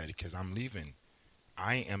feel bad because I'm leaving.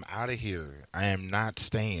 I am out of here. I am not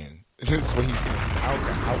staying. This is what he's saying.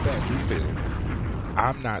 How bad you feel?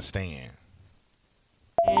 I'm not staying.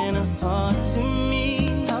 In a heart to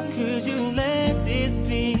me, how could you let this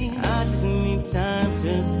be? I just need time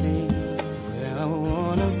to see where I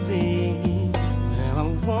wanna be, where I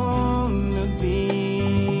wanna be.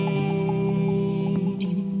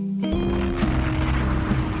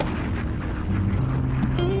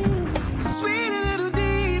 Sweet little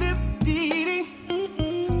dee-dee-dee-dee,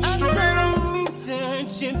 I don't mean to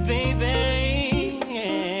hurt you, baby.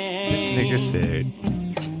 This nigga said,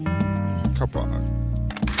 come on.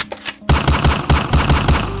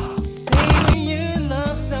 Say when you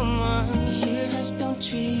love someone, you just don't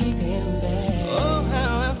treat them bad. Oh,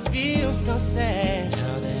 how I feel so sad.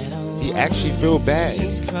 Now that I He actually feel bad,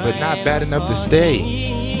 but not bad enough to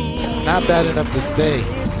stay. Not bad enough to stay.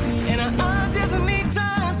 and I just need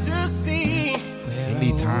time to see. He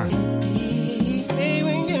need time. Say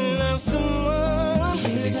when you love someone,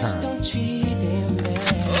 He you need just time. don't treat them bad.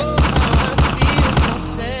 Oh, how I feel so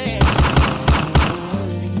sad.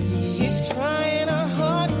 She's crying her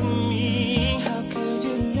heart to me. How could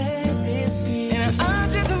you let this be? And I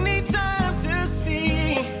just need time to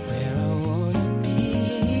see where I wanna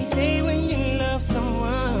be. Say when you love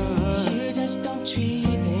someone, you just don't treat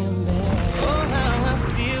them bad. Oh, how I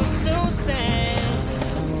feel so sad.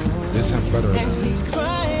 This him better than And she's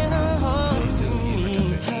crying her heart She's still to here, like I me.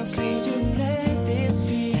 said. How could you let this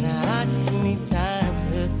be? And I just need time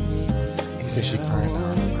to see. He said she crying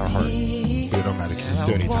out her heart. But it don't matter because he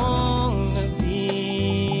still need time. Wanna be.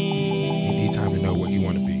 You need time to know what you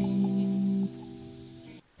want to be.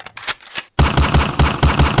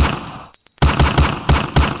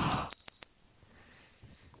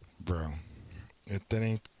 Bro, if that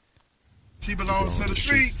ain't... She belongs to the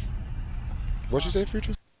streets. What you say,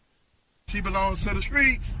 Future? She belongs to the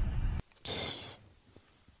streets.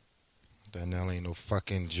 Donnell ain't no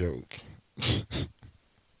fucking joke.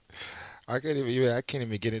 I can't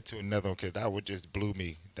even get into another one because that would just blew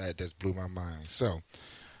me. That just blew my mind. So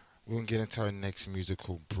we're gonna get into our next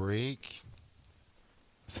musical break.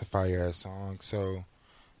 It's a fire ass song. So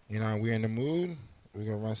we're in the mood. We're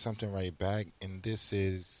gonna run something right back, and this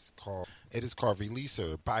is called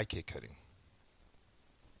Releaser by Kid Cudi.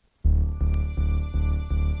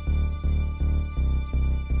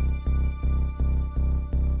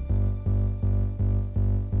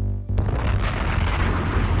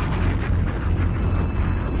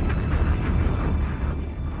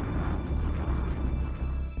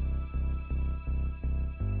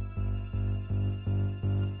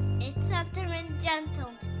 It's something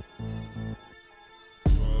gentle.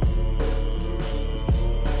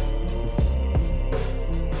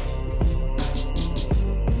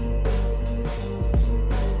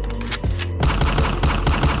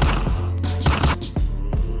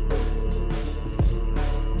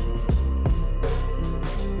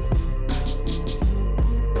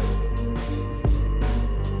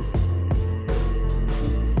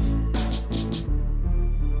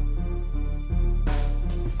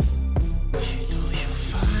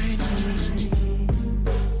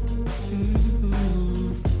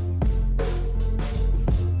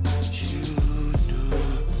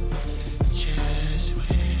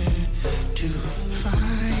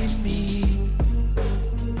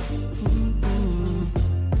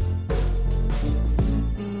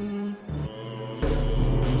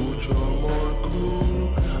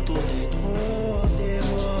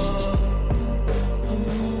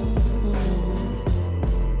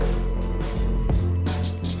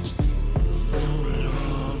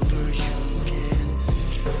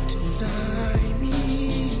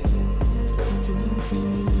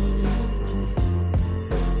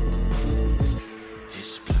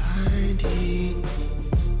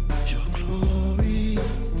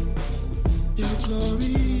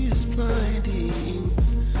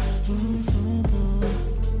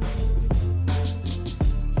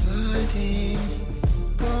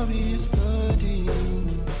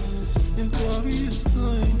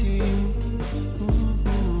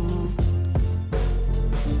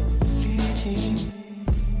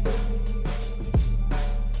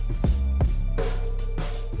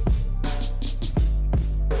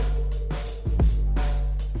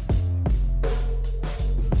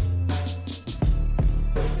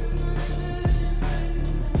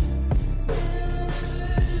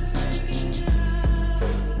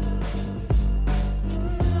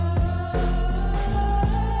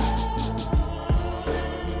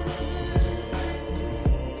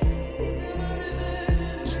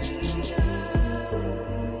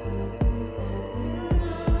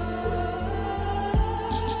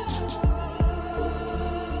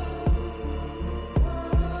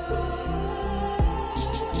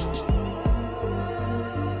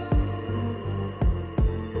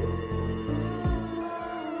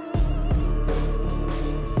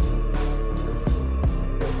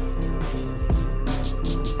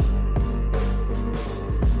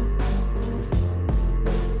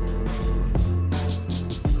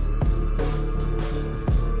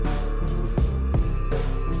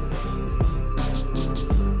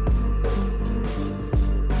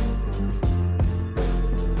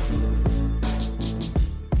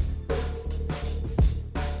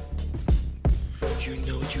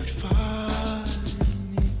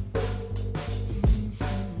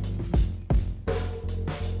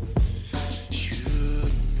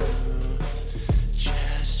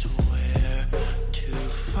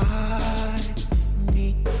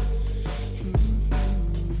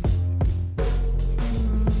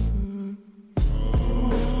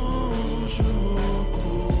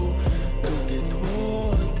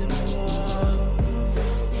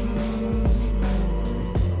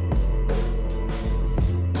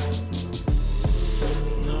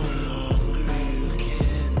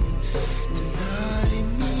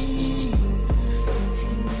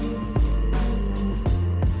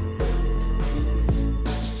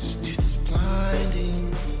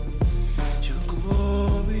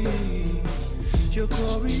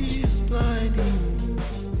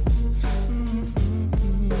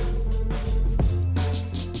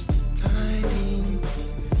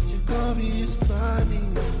 glory is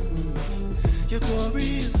blinding. Your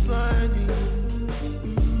glory is blinding.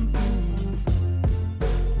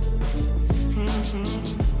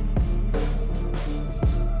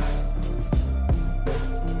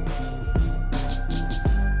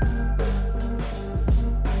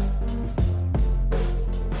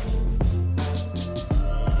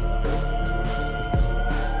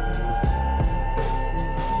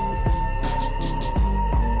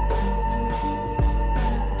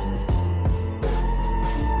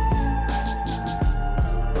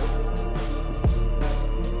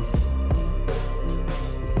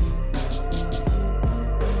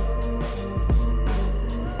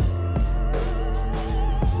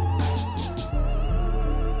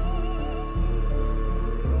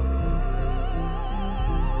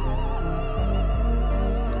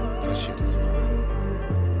 That shit is fire.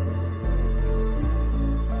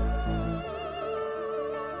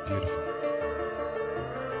 Beautiful.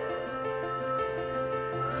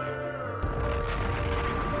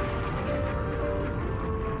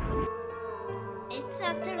 It's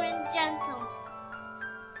something and gentle.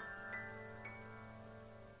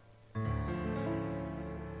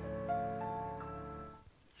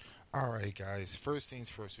 All right, guys. First things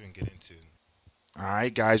first, we can get into. All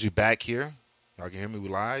right, guys, we back here. Y'all can hear me? We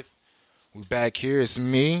live. We back here. It's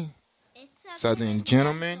me, It's something Southern and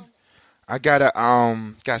Gentleman. gentle. I got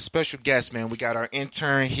a special guest, man. We got our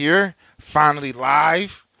intern here, finally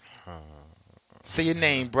live. Say your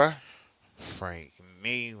name, bruh. Frank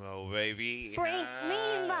Nemo, baby. Frank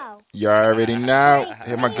Nemo. You already know.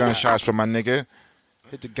 Hit my gunshots for my nigga.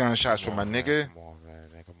 Hit the gunshots for my nigga. Come on, man.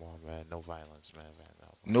 Come on, man. No violence, man.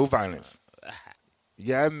 No violence.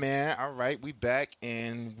 Yeah, man. All right, we back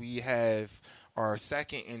and we have our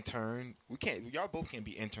second intern. We can't. Y'all both can't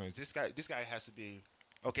be interns. This guy has to be.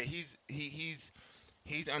 Okay, he's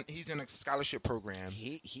in a scholarship program.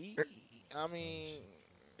 I mean,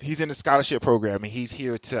 He's in a scholarship program and he's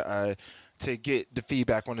here to get the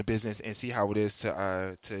feedback on the business and see how it is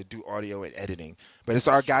to do audio and editing. But it's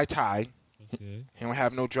our guy Ty. That's good. He don't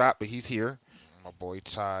have no drop, but he's here. my boy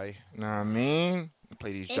Ty. Know what I mean?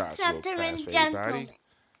 Play these It's drops real something fast and for everybody. gentle.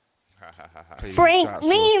 Play these Frank drops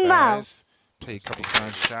real Nemo. fast. Play a couple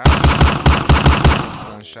gunshots.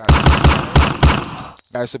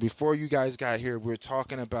 Guys, so before you guys got here, we're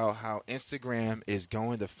talking about how Instagram is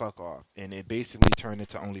going the fuck off, and it basically turned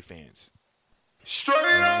into OnlyFans.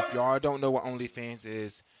 And if y'all don't know what OnlyFans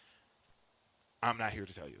is, I'm not here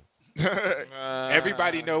to tell you.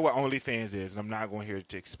 Everybody know what OnlyFans is, and I'm not going here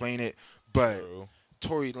to explain it. But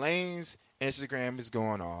Tory Lanez Instagram is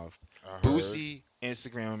going off. Boosie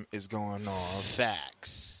Instagram is going off.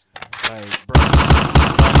 Facts. Like, bro,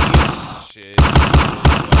 Shit.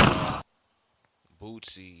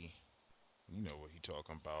 Bootsy. You know what he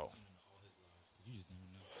talking about.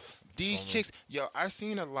 these chicks, yo, I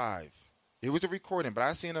seen it live. It was a recording, but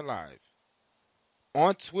I seen it live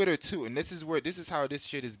on Twitter too. And this is how this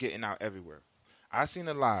shit is getting out everywhere. I seen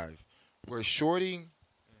it live where Shorty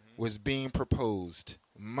was being proposed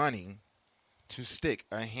money to stick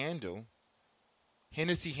a handle,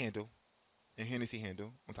 Hennessy handle,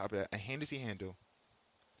 on top of that, a Hennessy handle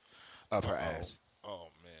up her ass. Oh,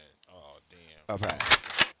 man. Oh, damn. Of her ass.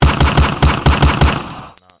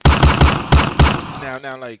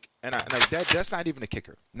 Now, like, that's not even the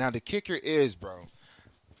kicker. Now, the kicker is, bro,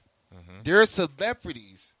 there are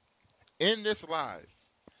celebrities in this live.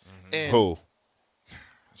 And Who?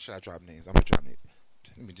 should I drop names? I'm gonna drop names.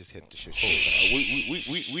 Let me just hit the shit.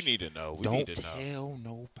 We need to know. We Don't need to know. tell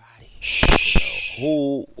nobody.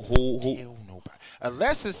 Who? Tell nobody.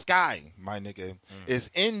 Alessa Sky, my nigga,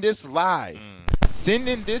 is in this live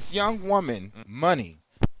sending this young woman money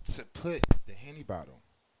to put the Henny bottle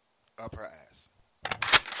up her ass.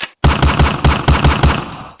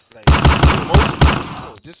 Like, multiple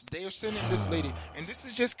people, they are sending this lady, and this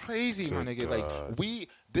is just crazy, my nigga. Like,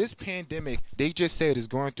 this pandemic, they just said is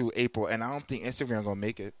going through April, and I don't think Instagram gonna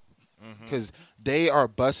make it. Because they are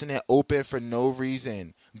busting it open for no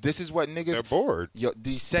reason. This is what niggas... They're bored. Yo,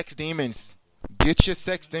 these sex demons. Get your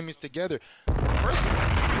sex demons together. First of all,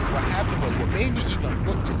 what happened was, what made me even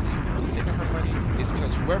look to see who was sending her money is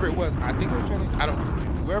because whoever it was, I think it was Tony, I don't know.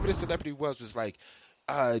 Whoever the celebrity was like,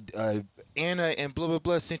 Anna and blah, blah,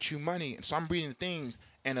 blah sent you money. And so I'm reading things,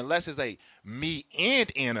 and unless it's like, me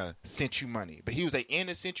and Anna sent you money. But he was like,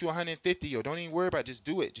 Anna sent you 150. Yo, don't even worry about it. Just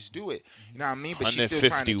do it. Just do it. You know what I mean? But she's still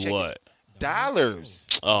trying to check what? it. Dollars.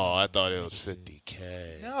 Oh, I thought it was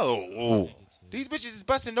 50K. No. These bitches is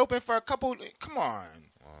busting open for a couple. Come on.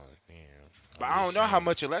 Oh, damn. But I don't know how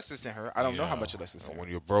much Alexa sent her. I don't know how much Alexa sent her.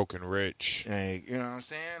 When you're broke and rich. Like, you know what I'm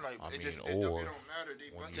saying? Like, I mean, it don't matter.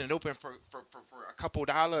 They busting it open for a couple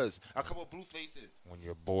dollars, a couple blue faces. When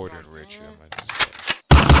you're bored and rich,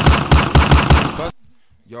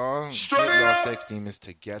 y'all get y'all sex demons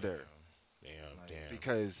together. Damn.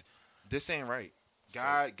 Because this ain't right.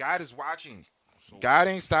 God is watching. God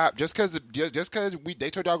ain't stopped. Just cause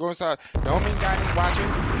they told y'all go inside, don't mean God ain't watching.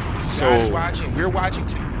 God is watching. We're watching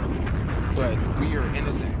too. But we are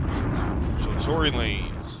innocent. So Tory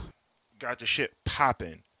Lanez got the shit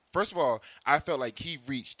popping. First of all, I felt like he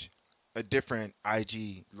reached a different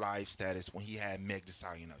IG live status when he had Meg Thee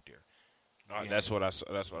Stallion out there. That's what I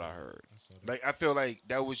heard. Like, I feel like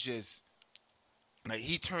that was just like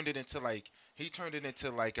he turned that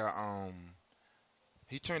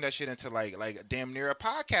shit into like damn near a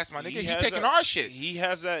podcast, my nigga. He taking our shit. He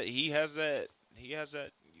has that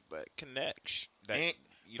connection.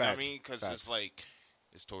 You know what I mean? Because it's like,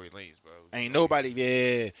 it's Tory Lanez, bro. Ain't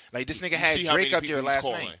nobody, like this nigga had Drake up there last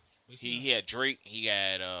night. He had Drake. He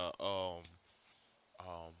had who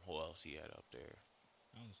else he had up there?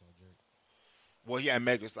 I only saw Drake. Well, he had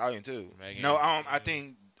Meg Thee Stallion too. I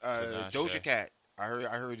think Doja Cat. I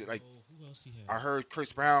heard like. Who else he had? I heard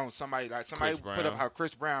Chris Brown. Somebody put up how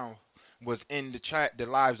Chris Brown was in the chat, the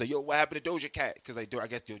lives. Like, yo, what happened to Doja Cat? Because I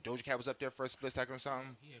guess Doja Cat was up there for a split second or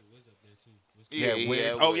something. He had Wiz up there too.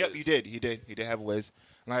 Wiz. Oh, yep, he did. He did have Wiz.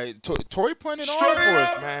 Like Tory putting it on for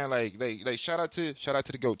us, man. Like shout out to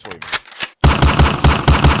the GOAT Tory, man.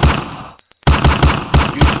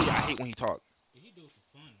 Usually I hate when he talk. He do it for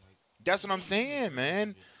fun. Like, that's what I'm saying,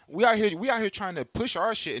 man. We out here trying to push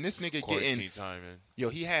our shit, and this nigga getting time, man. Yo,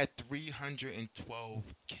 he had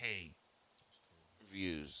 312K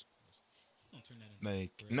views.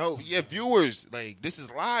 Viewers. Like, this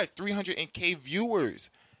is live, 300K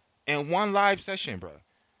viewers in one live session, bro.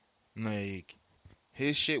 Like,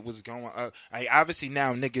 his shit was going up. Like, obviously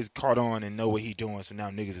now niggas caught on and know what he doing, so now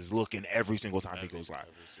niggas is looking every single time he goes live.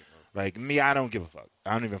 Like me, I don't give a fuck.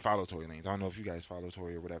 I don't even follow Tory Lanez. I don't know if you guys follow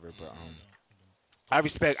Tory or whatever, but I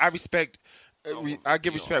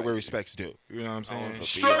give respect where respect's due. You know what I'm saying?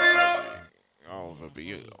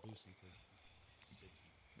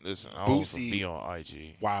 Listen, I don't be on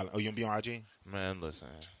IG. Wow. Oh, you don't be on IG? Man, listen.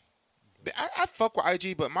 I fuck with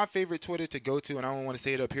IG, but my favorite Twitter to go to, and I don't want to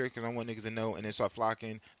say it up here because I want niggas to know, and then start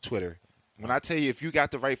flocking, Twitter. When I tell you, if you got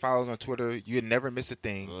the right followers on Twitter, you'd never miss a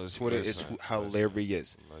thing. Twitter is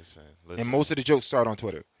hilarious. Listen. And most of the jokes start on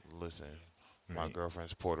Twitter. Listen, my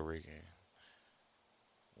girlfriend's Puerto Rican.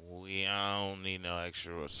 I don't need no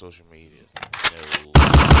extra social media. No.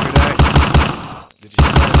 Did you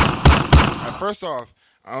hear that? First off,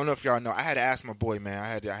 I don't know if y'all know. I had to ask my boy, man. I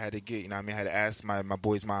had to get, I had to ask my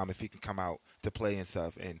boy's mom if he can come out to play and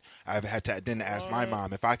stuff. And I've had to then ask my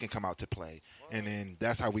mom if I can come out to play. And then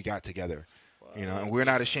that's how we got together. You know, and we're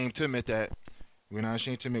not ashamed to admit that. We're not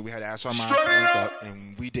ashamed to admit we had to ask our moms to link up,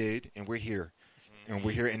 and we did, and we're here. And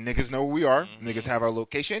we're here, and niggas know where we are. Niggas have our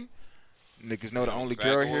location. Niggas know the only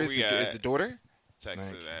girl here is the daughter.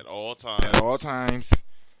 Text it at all times. At all times.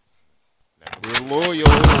 We're loyal.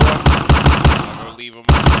 Never leave them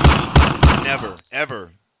on. Never,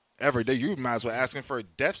 ever. You might as well ask him for a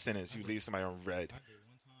death sentence. You leave somebody on red.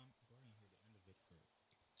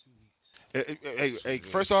 Hey,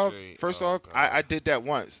 first off, I did that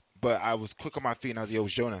once, but I was quick on my feet and I was like, yo, it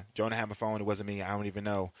was Jonah. Jonah had my phone. It wasn't me. I don't even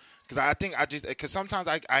know. Because sometimes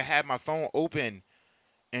I had my phone open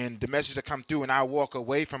and the message that come through and I walk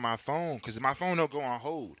away from my phone because my phone don't go on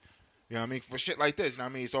hold. You know what I mean? For shit like this, you know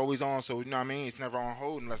what I mean? It's always on, so you know what I mean? It's never on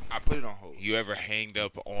hold unless I put it on hold. You ever hanged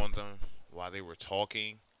up on them while they were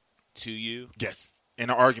talking to you? Yes. In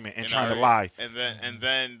an argument and trying to lie. And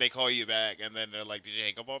then they call you back and then they're like, did you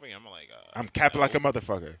hang up on me? I'm like, I'm capping like a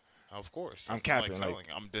motherfucker. Of course. I'm capping.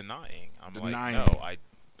 I'm denying. I'm denying. Like,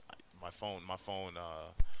 no,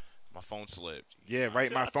 my phone slipped. Yeah,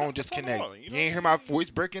 right. My phone disconnected. You ain't hear my voice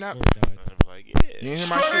breaking up? Like, yeah. You ain't hear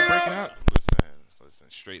my shit breaking up? Listen,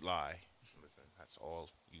 straight lie. Listen, that's all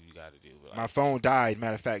you got to do. My phone died,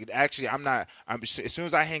 matter of fact. Actually, as soon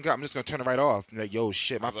as I hang up, I'm just going to turn it right off. Like, yo,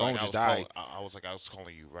 shit, my phone just died. I was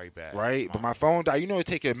calling you right back. Right? But my phone died. You know it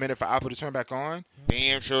take a minute for Apple to turn back on?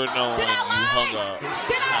 Damn sure no when you hung up.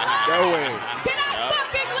 No way. Get out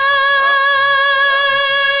fucking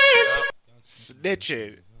line!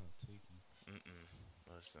 Snitching.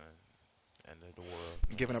 Listen, end of the world.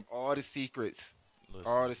 Giving up all the secrets. Listen.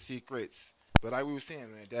 All the secrets. But like we were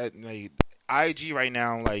saying, man, that like IG right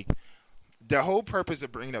now, like the whole purpose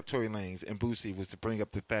of bringing up Tory Lanez and Boosie was to bring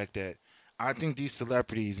up the fact that I think these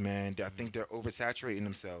celebrities, man, I think they're oversaturating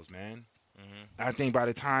themselves, man. I think by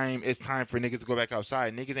the time it's time for niggas to go back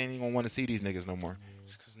outside, niggas ain't even gonna want to see these niggas no more.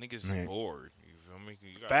 It's because niggas is bored. You feel me?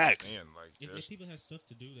 You gotta Facts. understand, like, if people had stuff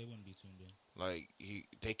to do, they wouldn't be tuned in. Like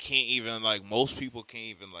they can't even like most people can't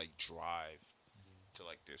even like drive to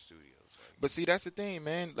like their studios. Like, But see, that's the thing,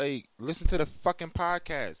 man. Like, listen to the fucking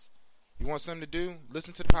podcast. You want something to do?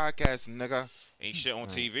 Listen to the podcast, nigga. ain't shit on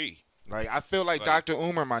TV. Like, I feel like Dr.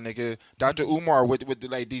 Umar, my nigga. Dr. Umar with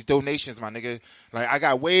like these donations, my nigga. Like, I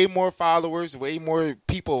got way more followers, way more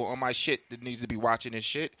people on my shit that needs to be watching this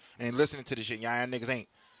shit and listening to this shit. Y'all niggas ain't.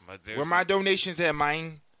 Where my donations at,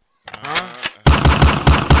 mine? Huh?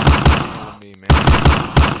 Me, man.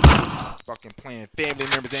 Fucking playing. Family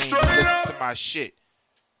members ain't even listen to my shit.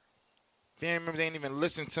 Family members ain't even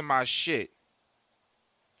listen to my shit.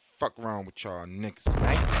 Fuck wrong with y'all niggas,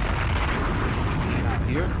 man. Ain't out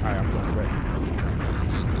here. Alright, I'm done. Right.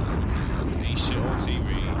 Listen, ain't shit on TV.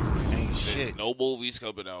 Ain't shit. No movies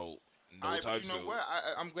coming out. No Right, time but you know soon. what?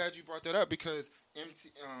 I'm glad you brought that up because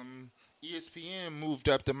ESPN moved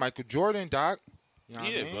up the Michael Jordan doc. You know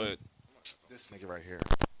what I mean? But this nigga right here.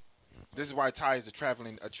 This is why Ty is a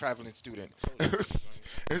traveling student. This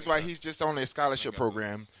is why he's just on a scholarship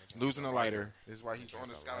program, losing a lighter. This is why he's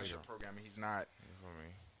on a scholarship program and he's not.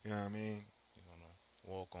 You know what I mean? He's on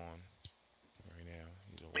a walk on right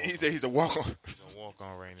now. He said he's a walk on. He's a walk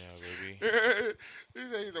on right now, baby. He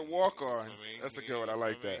said he's a walk on. That's a good one. I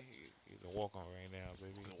like that. He's a walk on right now,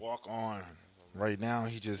 baby. He's a walk on. Right now,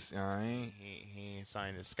 he just, he ain't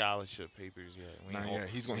signed his scholarship papers yet. Not yet.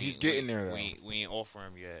 He's getting there though. We ain't offer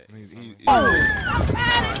him yet.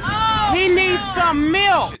 He needs some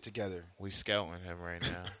milk. Shit together. We scouting him right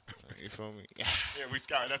now. You feel me? Yeah, we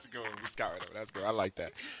scouting. That's a good one. We scouting him. That's good. I like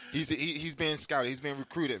that. He's being scouted. He's being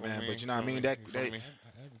recruited, man. But you know what I mean? That I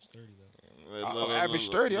average 30 though. Average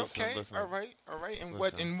 30. Okay. All right.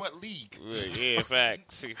 And what league? Yeah,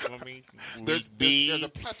 facts. You feel me? There's a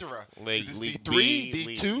plethora. Like is this League D3,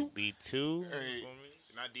 B, D2? D2.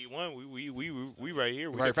 Not D1. We right here.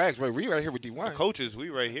 Right, facts. Right, we right here with D1. The coaches, we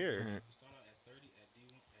right here.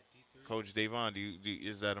 Coach Davon,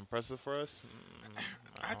 is that impressive for us?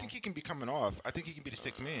 I think he can be coming off. I think he can be the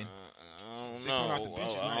sixth man. I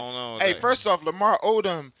don't know. Hey, first off, Lamar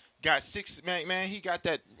Odom got six man. He got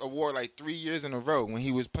that award like 3 years in a row when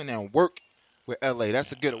he was putting in work with LA.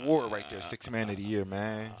 That's a good award right there. Six man of the year,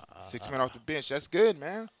 man. 6 men off the bench. That's good,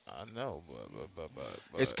 man. I know, but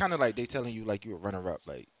it's kind of like they telling you like you a runner up,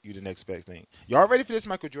 like you the next best thing. Y'all ready for this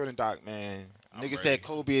Michael Jordan doc, man? Nigga said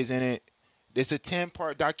Kobe is in it. It's a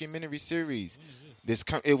 10-part documentary series.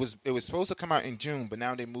 It was supposed to come out in June, but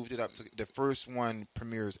now they moved it up to the first one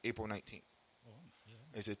premieres April 19th.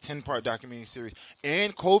 It's a 10-part documentary series,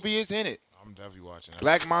 and Kobe is in it. I'm definitely watching that.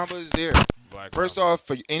 Black Mamba is there. First off,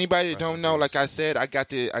 for anybody that don't know, like I said, I got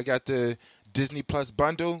the Disney Plus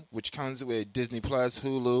bundle, which comes with Disney Plus,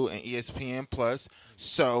 Hulu, and ESPN Plus.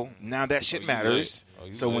 So now that shit matters.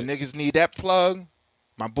 So when niggas need that plug,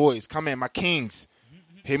 my boys, come in, my kings.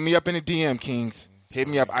 Hit me up in the DM, Kings. Hit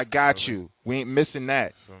me up. I got you. We ain't missing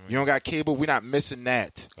that. You don't got cable? We not missing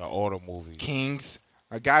that. Got all the movies. Kings.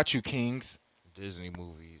 I got you, Kings. Disney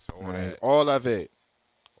movies. All of it.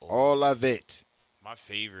 All of it. My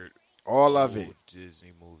favorite all of it.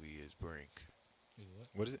 Disney movie is Brink.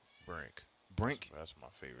 What is it? Brink. Brink? That's my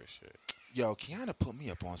favorite shit. Yo, Kiana put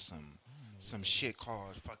me up on some shit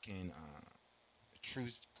called fucking True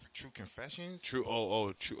Confessions. True.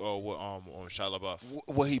 What? On Shia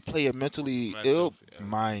LaBeouf. Will he play a mentally ill? Yeah.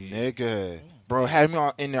 My nigga, bro, had me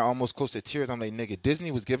in there almost close to tears. I'm like, nigga,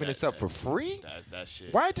 Disney was giving this up for free. That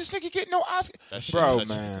shit. Why ain't this nigga getting no Oscar? Bro,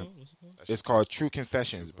 man, it's called True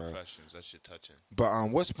Confessions, bro. Confessions. That shit touching.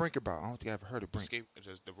 But what's Brink about? I don't think I've heard of Brink.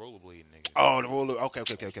 Just the rollerblade nigga. Oh, the roller. Okay.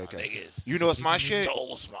 Niggas. You know it's my shit.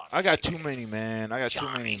 I got too many, man.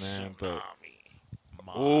 But.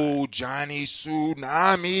 Oh, Johnny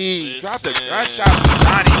Tsunami. Drop the gunshots to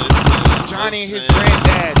Johnny. Johnny and his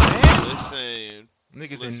granddad, man. Listen.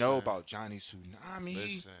 Niggas didn't know about Johnny Tsunami.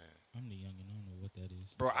 Listen. I'm the young and I don't know what that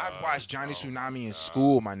is. Bro, I've watched Johnny Tsunami in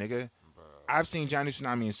school, my nigga. I've seen Johnny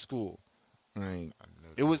Tsunami in school. Like,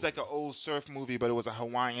 it was like an old surf movie, but it was a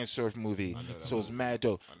Hawaiian surf movie. So it's mad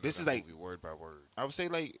dope. This is like word by word. I would say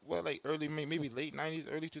like early, maybe late 90s,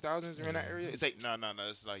 early 2000s in that area. It's like no.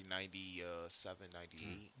 It's like 97,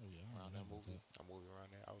 98. Around that movie. That movie around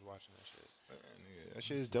there. I was watching that shit. That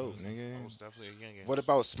shit is dope, nigga. I was definitely a youngin. What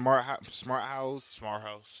about Smart House? Smart House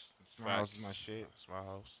is my shit. Smart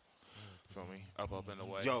House. Feel me? Up in the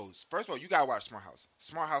way. Yo, first of all, you gotta watch Smart House.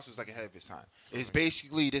 Smart House was like ahead of his time. It's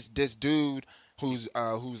basically this dude who's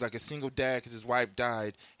like a single dad because his wife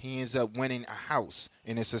died. He ends up winning a house,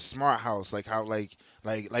 and it's a smart house, like how like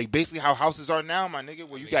Like basically how houses are now, my nigga,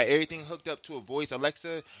 where you got everything hooked up to a voice,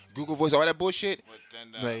 Alexa, Google Voice, all that bullshit. But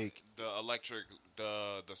then like the electric,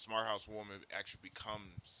 the smart house woman actually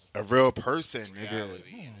becomes a real person, nigga.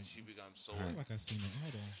 reality, and she becomes so. I feel like I seen it.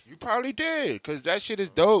 Hold on. You probably did, cause that shit is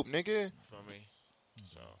dope, nigga. For me,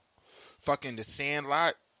 so Fucking The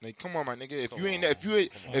Sandlot. Like, come on, my nigga. If you ain't, Oh,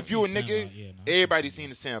 if you a nigga, yeah, no, everybody's seen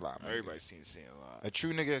The Sandlot. Man. everybody's seen Sandlot. A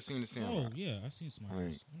true nigga has seen The Sandlot. Oh yeah, I seen Smart Right.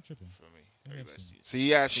 House. I'm tripping. For me, I have everybody's seen seen. See,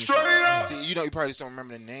 you asking see, you know, you probably just don't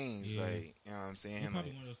remember the names, Yeah. like, you know what I'm saying? It's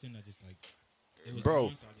probably Like, one of those things that just like it was Bro.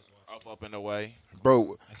 on, so I just watched Up and away.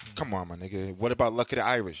 bro, I seen come on, my nigga. What about Luck of the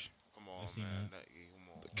Irish? Come on, I seen man. that.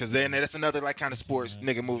 Come on. Because then that's another like kind of sports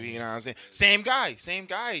nigga movie, you know what I'm saying? Same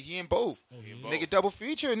guy. He in both. Oh, yeah. Nigga double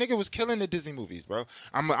feature. Nigga was killing the Disney movies, bro.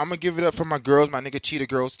 I'm gonna give it up for my girls, my nigga Cheetah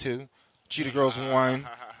Girls 2. Cheetah Girls 1.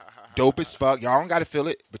 Dope as fuck. Y'all don't gotta feel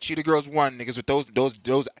it, but Cheetah Girls 1, niggas with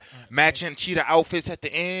those matching cheetah outfits at the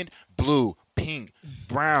end. Blue, pink,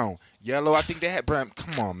 brown, yellow. I think they had brown.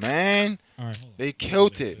 Come on, man. All right, hold on. They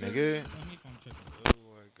killed it, nigga. Tell me if I'm tripping.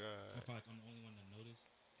 Oh my god. I feel like I'm the only one to notice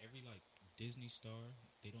every like Disney star,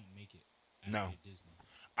 they don't make it. No. After Disney.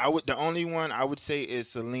 The only one I would say is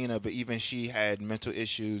Selena, but even she had mental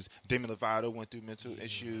issues. Demi Lovato went through mental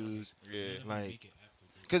issues. Yeah. They don't Like, make it after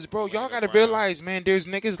Disney. cause bro, y'all Like gotta Brown. realize, man, there's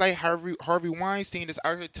niggas like Harvey Weinstein that's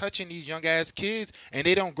out here touching these young ass kids, and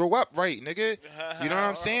they don't grow up right, nigga. You know what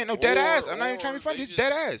I'm saying? No, dead ass. I'm not even trying to be funny. they Just just-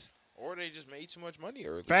 dead ass. Or they just made too much money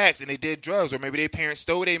early. Facts, and they did drugs, or maybe their parents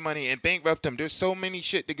stole their money and bankrupted them. There's so many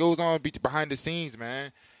shit that goes on behind the scenes,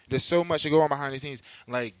 man. There's so much that go on behind the scenes.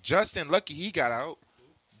 Like Justin, lucky he got out.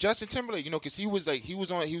 Justin Timberlake, you know, cause he was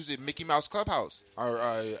at Mickey Mouse Clubhouse or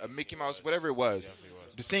a Mickey Mouse, whatever it was.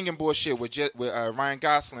 The singing bullshit with Ryan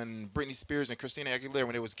Gosling, Britney Spears, and Christina Aguilera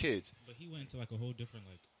when they was kids. But he went into like a whole different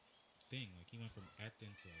like thing. Like he went from acting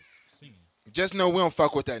to like singing. Just know we don't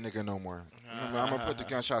fuck with that nigga no more. I'm gonna put the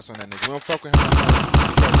gunshots on that nigga. We don't fuck with him no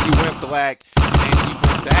more because he went black and he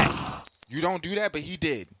went back. You don't do that, but he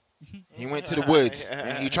did. He went to the woods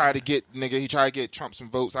and he tried to get Trump some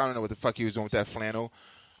votes. I don't know what the fuck he was doing with that flannel.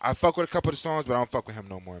 I fuck with a couple of the songs, but I don't fuck with him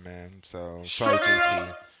no more, man. So sorry,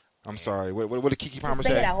 JT. I'm sorry. What did Kiki Palmer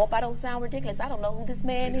Say it. say? I hope I don't sound ridiculous. I don't know who this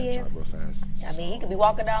man Say that, try is. real fast. I mean, he could be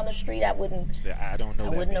walking down the street. I wouldn't. Say, I don't know I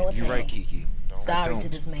that wouldn't know man. his You're name. right, Kiki. Sorry don't. to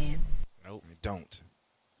this man. Nope. I don't.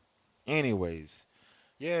 Anyways,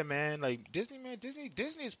 yeah, man. Like Disney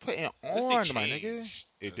is putting on, my nigga.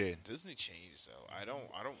 It did. Disney changed though. I don't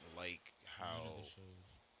like how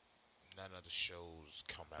none of the shows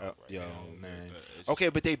come out right Yo, now. man. It's- Okay,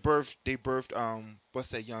 but they birthed what's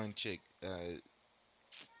that young chick?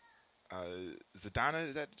 Zadana,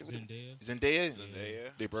 is that Zendaya. Zendaya?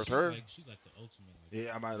 Zendaya. They birthed She's her. Like, she's like the ultimate. Like,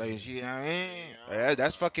 Yeah, I'm like she. I mean,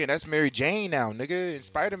 that's Mary Jane now, nigga. In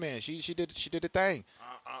Spider Man, she did the thing.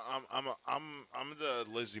 I'm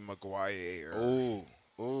the Lizzie McGuire.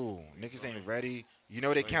 Oh, niggas ain't ready. You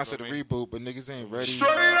know they canceled the reboot, but niggas ain't ready.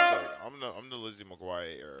 I'm the Lizzie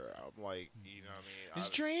McGuire. I'm like, you know what I mean? His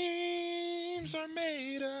dreams are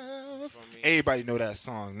made of. Everybody know that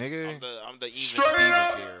song, nigga. I'm the Even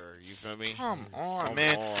Stevens here. You feel me? Come on, Come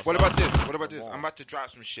man. on, What son. about this? I'm about to drop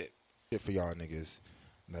some shit for y'all niggas.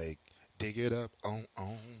 Like, dig it up on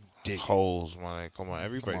dig it. Holes, man. Come on,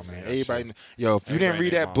 everybody. Come on, man. Everybody, yo, if you didn't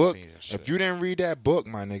read that book,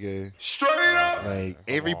 my nigga, like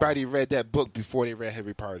everybody read that book before they read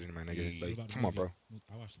Harry Potter, my nigga. Like, come on, bro.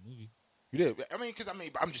 I watched the movie. You did.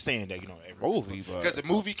 I'm just saying that, you know, Movie, but because the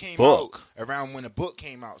movie came book. out around when the book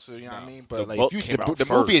came out. So you know what I mean. But the like, book if came you, out the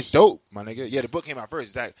movie is first. dope, my nigga. Yeah, the book came out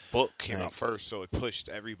first. Exactly. Book came Like, out first, so it pushed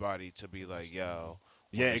everybody to be like, yo.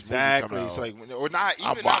 Yeah, when this movie exactly. come So out, like, or not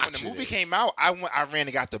I'm even not when the watching movie it. came out. I ran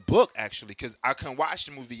and got the book actually because I couldn't watch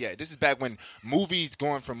the movie yet. This is back when movies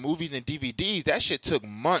going from movies and DVDs. That shit took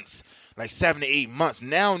months, like 7 to 8 months.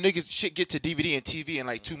 Now niggas shit get to DVD and TV in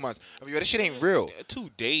like 2 months. I mean, yo, that shit ain't real. 2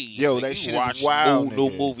 days. Yo, Nigga, that you shit watch is wild. New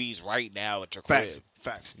nigga. movies right now at your crib.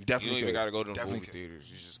 Facts. You You definitely don't even could. gotta go to the Definitely movie could.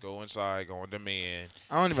 theaters. You just go inside, go on demand.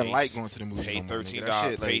 I don't even pay- like going to the movies Pay no more, nigga. $13. That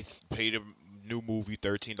shit, like- pay the new movie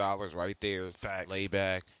 $13 right there. Facts. Lay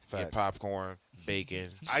back, Facts. get popcorn, bacon.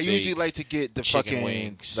 I steak, usually like to get the chicken fucking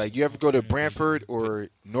wings. like. You ever go to Brantford or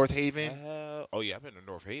North Haven? Oh yeah, I've been to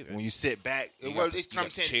North Haven. When you sit back, You well, got the- it's, you I'm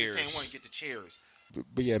got saying the it's the same chairs. one. Get the chairs.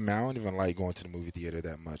 But yeah, man, I don't even like going to the movie theater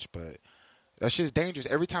that much. But that shit's dangerous.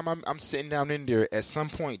 Every time I'm sitting down in there, at some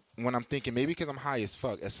point when I'm thinking, maybe because I'm high as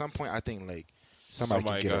fuck, at some point I think like somebody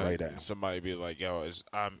can get it right now. Somebody be like, yo,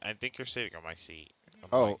 I think you're sitting on my seat. I'm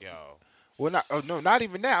Oh. like, yo. Well, not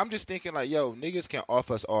even that. I'm just thinking like, yo, niggas can off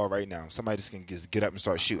us all right now. Somebody just can just get up and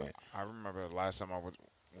start shooting. I remember the last time I went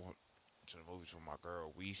to the movies with my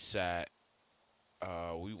girl. We sat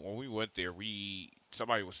when we went there,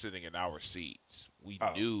 somebody was sitting in our seats. We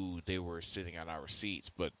knew they were sitting on our seats,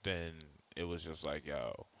 but then it was just like,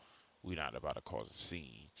 yo, we're not about to cause a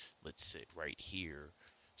scene. Let's sit right here.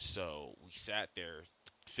 So we sat there.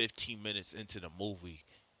 15 minutes into the movie,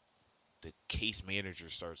 the case manager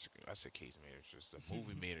starts. I said case managers. The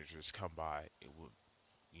movie managers come by. It would,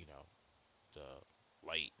 the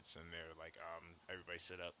lights, and they're like, everybody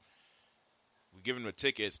sit up. We give them the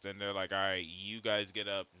tickets. Then they're like, all right, you guys get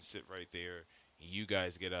up and sit right there. You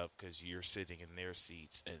guys get up because you're sitting in their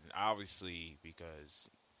seats. And obviously, because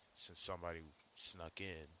since somebody snuck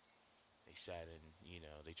in, they sat in.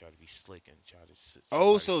 They tried to be slick and try to sit.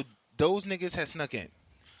 So those niggas had snuck in.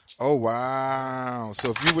 Oh wow!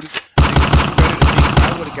 So if you would have,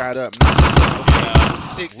 I would have got up. Okay,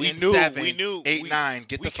 6 and 7, 8, 9.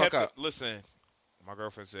 Get the fuck up. Listen, my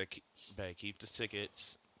girlfriend said, "Babe, keep the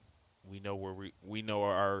tickets. We know where we know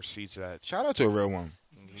where our seats at." Shout out to a real one.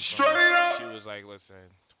 Straight up. She was like, "Listen,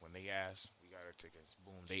 when they asked, we got our tickets.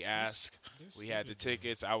 Boom, they asked, we had the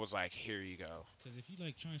tickets. I was like, here you go." Because if you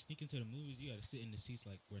like try and sneak into the movies, you got to sit in the seats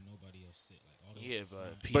like where nobody else sit. Like all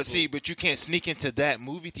the but you can't sneak into that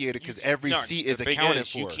movie theater because every seat is accounted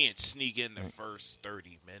for. You can't sneak in the first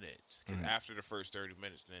 30 minutes. Because after the first 30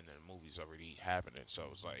 minutes, then the movie's already happening. So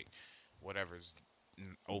it's like whatever's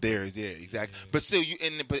open. Exactly. Yeah. But still,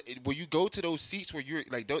 but when you go to those seats where you're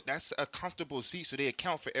like, that's a comfortable seat, so they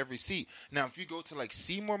account for every seat. Now, if you go to like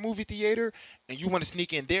Seymour movie theater and you want to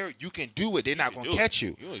sneak in there, you can do it. They're not going to catch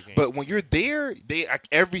you. But when you're there,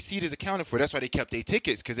 every seat is accounted for. That's why they kept their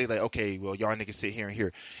tickets, because they like, okay, well, y'all niggas sit here and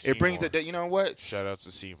here. Seymour. It brings that. You know what? Shout out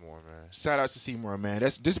to Seymour, man. Shout out to Seymour, man.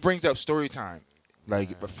 This brings up story time.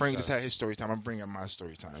 Like, but Frank just had his story time. I'm bringing up my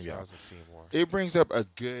story time, y'all. It brings up a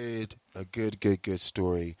good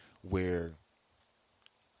story where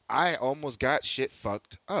I almost got shit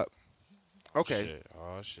fucked up. Okay.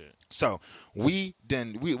 Oh shit. So we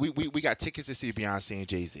got tickets to see Beyonce and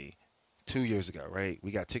Jay-Z 2 years ago, right?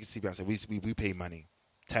 We got tickets to see Beyonce. We paid money,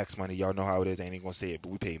 tax money. Y'all know how it is. I ain't gonna say it, but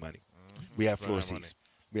we paid money. We have floor seats.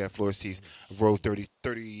 We have floor seats. Row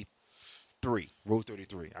 33. Row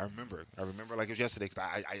 33. I remember like it was yesterday,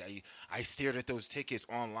 because I stared at those tickets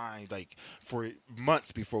online like for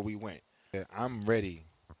months before we went. I'm ready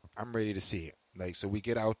to see it. Like, so we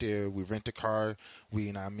get out there, we rent a car,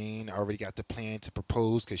 I already got the plan to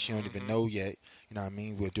propose, because she don't even know yet,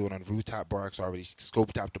 we'll do it on the rooftop bar, because I already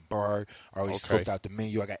scoped out the bar, scoped out the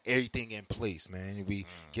menu, I got everything in place, man. We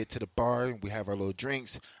get to the bar, we have our little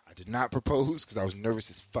drinks. I did not propose, because I was nervous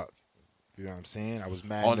as fuck. You know what I'm saying? I was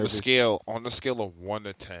mad nervous. On the scale of 1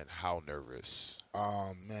 to 10, how nervous?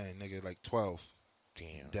 Man, nigga, like 12.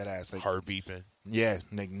 Damn. Dead ass. Like, heart beeping. Yeah,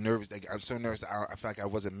 like nervous. Like, I'm so nervous. I feel like I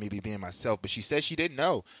wasn't maybe being myself. But she said she didn't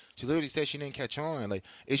know. She literally said she didn't catch on. Like,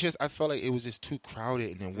 it's just, I felt like it was just too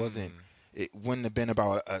crowded, and it wouldn't have been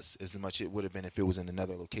about us as much it would have been if it was in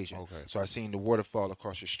another location. Okay. So I seen the waterfall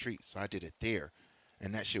across the street, so I did it there.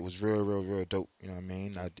 And that shit was real, real, real dope. You know what I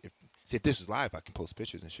mean? If this was live, I can post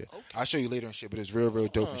pictures and shit. Okay. I'll show you later and shit, but it's real, real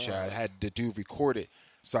dope and shit. I had the dude record it.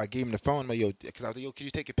 So I gave him the phone. I'm like, because I was like, yo, can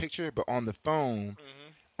you take a picture? But on the phone,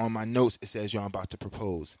 on my notes, it says, yo, I'm about to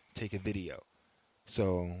propose. Take a video.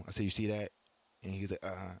 So I said, you see that? And he's like,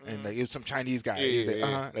 And like, it was some Chinese guy. He was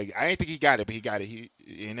like, Like, I didn't think he got it, but he got it.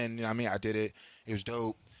 And then, I did it. It was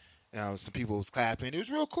dope. Some people was clapping. It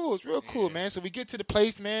was real cool. It was real cool, man. So we get to the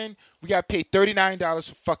place, man. We got paid $39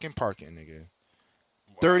 for fucking parking, nigga.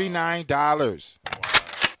 $39. $39.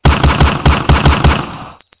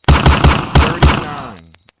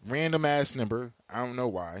 Random ass number. I don't know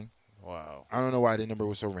why. Wow. I don't know why the number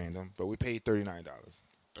was so random, but we paid $39.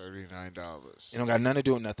 $39. It don't got nothing to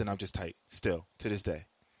do with nothing. I'm just tight. Still, to this day.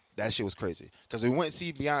 That shit was crazy. Because we went to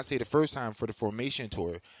see Beyonce the first time for the Formation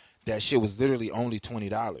tour. That shit was literally only $20.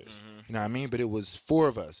 You know what I mean? But it was 4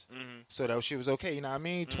 of us. So that shit was okay. You know what I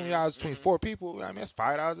mean? $20, 24 people. I mean, that's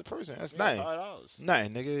 $5 a person. That's nothing. $5.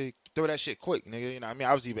 Nothing, nigga. Throw that shit quick, nigga. You know what I mean?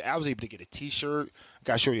 I was able to get a t-shirt.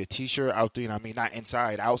 Got Shorty a t-shirt out there, you know what I mean? Not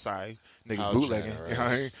inside, outside. Niggas bootlegging. You know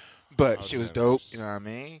what I mean? But shit was dope, you know what I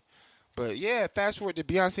mean? But yeah, fast forward to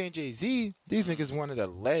Beyonce and Jay-Z. These niggas wanted a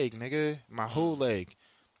leg, nigga. My whole leg.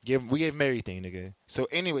 We gave them everything, nigga. So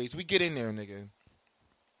anyways, we get in there, nigga.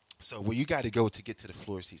 So where you got to go to get to the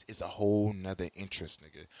floor seats, it's a whole nother interest,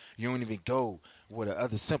 nigga. You don't even go where the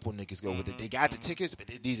other simple niggas go with it. They got the tickets, but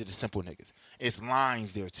these are the simple niggas. It's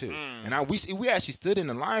lines there too. And we actually stood in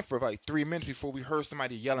the line for like 3 minutes before we heard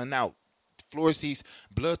somebody yelling out, "Floor seats,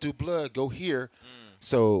 blood through blood, go here."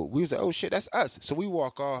 So we was like, oh shit, that's us. So we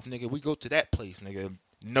walk off, nigga. We go to that place, nigga.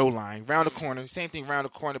 no line. Round the corner, same thing, round the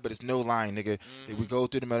corner, but it's no line, nigga. If we go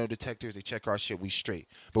through the metal detectors, they check our shit, we straight.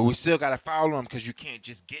 But we still gotta follow them because you can't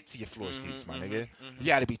just get to your floor seats, my nigga. You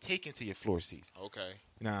gotta be taken to your floor seats. Okay.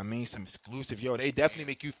 You know what I mean? Some exclusive, they definitely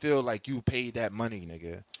make you feel like you paid that money,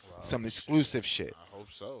 nigga. Some exclusive shit. I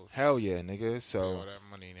hope so. Hell yeah, nigga. So all that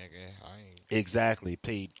money, nigga. I ain't exactly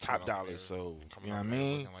paid top dollar. So you know what I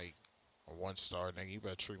mean? Like a 1-star, nigga. You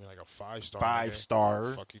better treat me like a 5-star. 5-star. What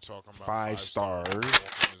the fuck you talking about? 5 stars.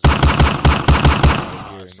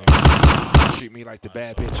 Treat me like the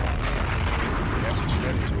bad bitch I am, nigga. That's what you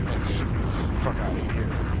better do. Fuck out of here.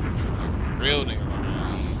 Real nigga.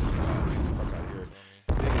 Fuck out of here.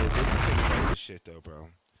 Nigga, let me tell you about this shit though, bro.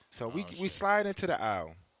 So we slide into the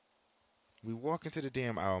aisle. We walk into the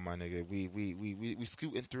damn aisle, my nigga. We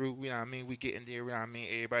scooting through, you know what I mean? We get in there, you know what I mean?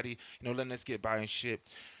 Everybody, letting us get by and shit.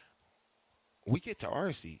 We get to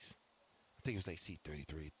our seats. I think it was like seat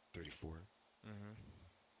 33, 34.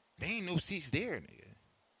 There ain't no seats there, nigga.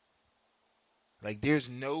 Like, there's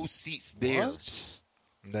no seats there. What?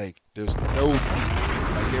 Like, there's no seats.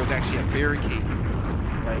 Like, there was actually a barricade there.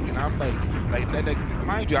 Like, and I'm like,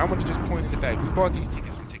 mind you, I want to just point in the fact, we bought these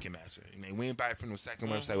tickets from Ticketmaster. We didn't buy it from the second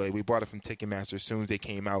website. Like, we bought it from Ticketmaster as soon as they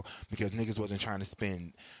came out because niggas wasn't trying to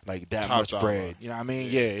spend, like, that Top much dollar. bread. You know what I mean?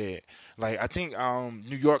 Yeah. Like, I think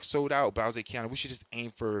New York sold out, but I was like, Keanu, we should just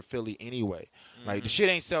aim for Philly anyway. Like, the shit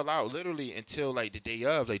ain't sell out literally until, like, the day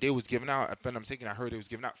of. Like, they was giving out, if I'm mistaken, I heard they was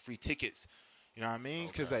giving out free tickets. You know what I mean?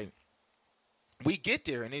 Because, like, we get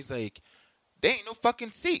there, and he's like, there ain't no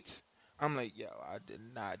fucking seats. I'm like, yo, I did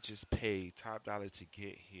not just pay top dollar to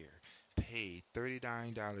get here. Paid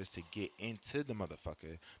 $39 to get into the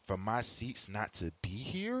motherfucker for my seats not to be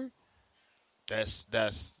here. That's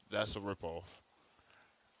a ripoff.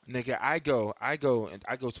 Nigga, I go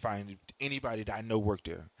to find anybody that I know work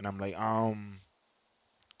there, and I'm like, I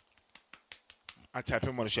tap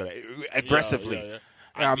him on the shoulder aggressively. Yeah.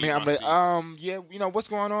 You know what I mean? I'm like, yeah, what's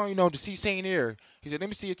going on? The seats ain't here. He said, let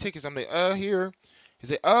me see your tickets. I'm like, here. He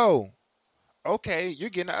said, oh, okay, you're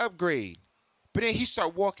getting an upgrade. But then he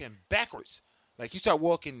started walking backwards. Like, he started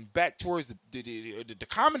walking back towards the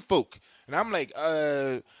common folk. And I'm like,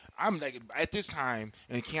 at this time,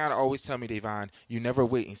 and Keanu always tell me, Davon, you never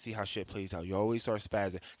wait and see how shit plays out. You always start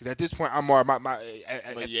spazzing. Because at this point, I'm more, you know what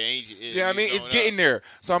I mean? It's getting there.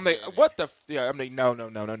 So I'm like, what the? I'm like, no.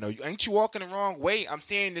 Ain't you walking the wrong way? I'm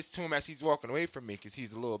saying this to him as he's walking away from me because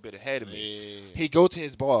he's a little bit ahead of me. Yeah. He go to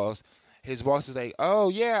his boss. His boss is like,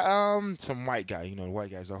 oh, yeah, some white guy. The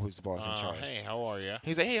white guy's always the boss in charge. Hey, how are you?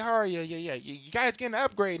 He's like, hey, how are you? Yeah. You guys getting an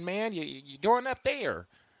upgrade, man. You're going up there.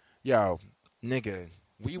 Yo, nigga,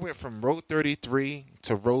 we went from row 33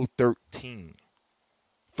 to row 13.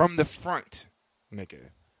 From the front,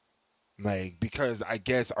 nigga. Like, because I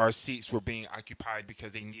guess our seats were being occupied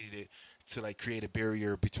because they needed it to, like, create a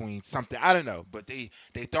barrier between something. I don't know. But they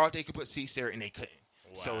thought they could put seats there, and they couldn't.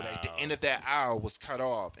 Wow. So, like, the end of that aisle was cut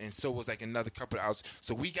off, and so was, like, another couple of aisles.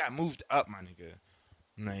 So, we got moved up, my nigga.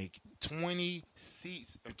 Like, 20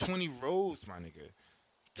 seats, or 20 rows, my nigga.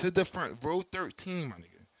 To the front. Row 13, my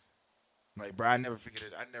nigga. Like, bro, I never forget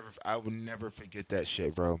it. I would never forget that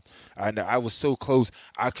shit, bro. I was so close.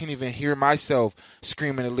 I couldn't even hear myself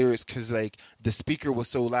screaming the lyrics because, like, the speaker was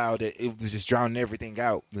so loud that it was just drowning everything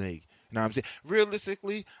out. Like, you know what I'm saying?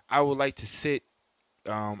 Realistically, I would like to sit.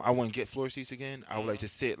 I wouldn't get floor seats again. I would like to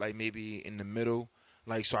sit, like, maybe in the middle,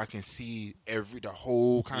 like, so I can see the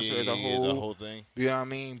whole concert as a whole. The whole thing. You know what I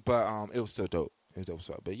mean? But it was so dope. It was dope.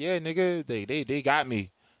 So, but yeah, nigga, they got me.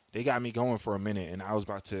 They got me going for a minute, and I was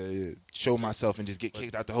about to show myself and just get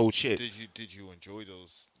kicked out the whole shit. Did you enjoy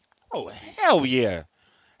those? Oh, hell yeah.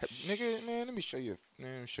 Nigga, man, let me show you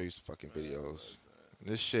some fucking videos.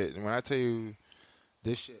 This shit, when I tell you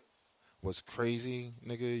this shit was crazy,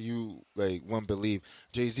 nigga, you, like, wouldn't believe.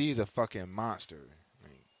 Jay-Z is a fucking monster.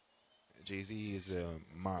 Like, Jay-Z is a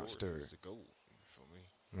monster. Is the GOAT for me.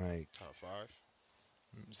 Like, top 5?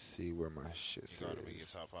 Let me see where my shit says. You got him in your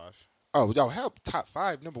top 5? Oh, yo, hell, top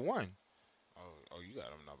 5, number 1. Oh, you got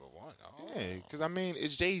him number 1. Oh. Yeah, because, I mean,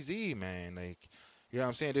 it's Jay-Z, man. Like, you know what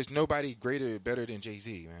I'm saying? There's nobody better than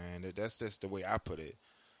Jay-Z, man. That's just the way I put it.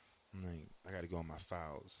 Like, I got to go on my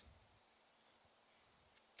files.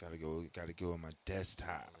 Got to go on my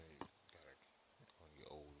desktop. Gotta go on your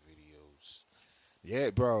old videos. Yeah,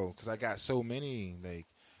 bro, because I got so many, like,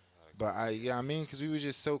 but I mean, because we were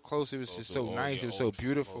just so close. It was just so nice. It was so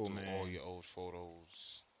beautiful, man. All your old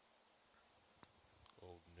photos.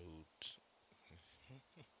 Old nudes.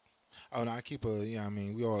 Oh, no, I keep you know what I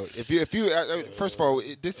mean, we all, if you first of all,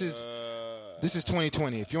 this is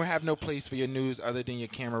 2020. If you don't have no place for your nudes other than your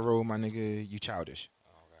camera roll, my nigga, you childish.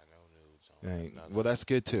 I don't got no nudes on Like, well, that's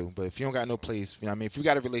good too. But if you don't got no place, you know what I mean? If you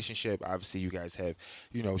got a relationship, obviously you guys have,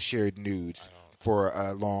 you know, shared nudes for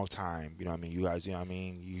a long time. You know what I mean? You guys, you know what I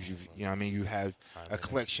mean? You know what I mean? You have a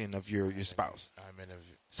collection of your spouse.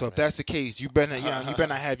 So if that's the case, you better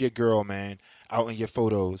not have your girl, man, out in your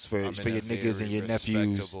photos for your niggas and your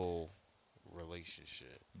nephews. Relationship.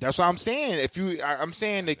 That's what I'm saying. I'm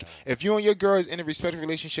saying that if you and your girl is in a respectful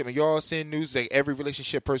relationship and y'all send news like every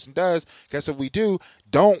relationship person does, guess what we do?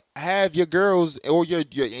 Don't have your girls or your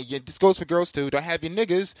this goes for girls too. Don't have your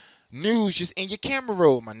niggas news just in your camera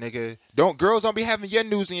roll, my nigga. Girls don't be having your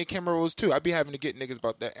news in your camera rolls too. I be having to get niggas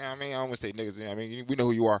about that. You know what I mean, I don't want to say niggas. You know what I mean, we know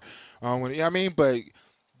who you are. You know what I mean, but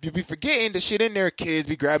you be forgetting the shit in there. Kids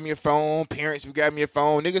be grabbing your phone. Parents be grabbing your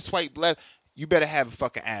phone. Niggas swipe left. You better have a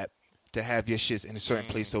fucking app to have your shits in a certain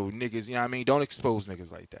place so niggas, you know what I mean? Don't expose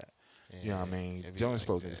niggas like that. You know what I mean? Don't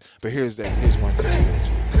expose niggas. But here's one right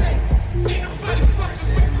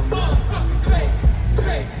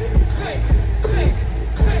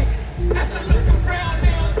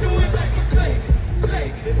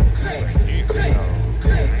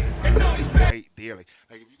there. Like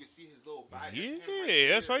if you can see his little body. Yeah,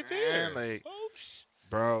 that's right there. Like,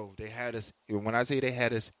 bro, they had us. When I say they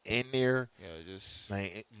had us in there, just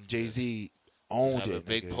like Jay-Z owned it. A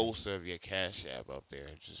big poster of your Cash App up there.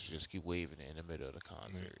 Just keep waving it in the middle of the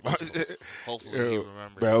concert. Hopefully you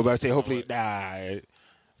remember. Bro, I was about to say hopefully. Nah,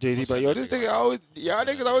 Jay-Z, but yo, this nigga y'all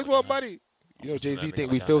niggas always want money. You know, Jay-Z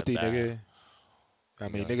think we filthy, nigga. I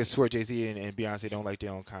mean, niggas swear Jay-Z and Beyonce don't like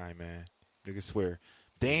their own kind, man. Niggas swear.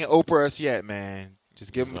 They ain't Oprah us yet, man.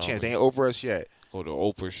 Just give them a chance. They ain't Oprah us yet. Go to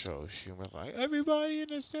Oprah show. She was like, everybody in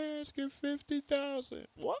the stands get 50,000.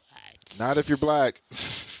 What? Not if you're black.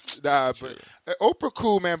 Nah, but Oprah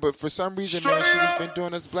cool, man. But for some reason, man, she just been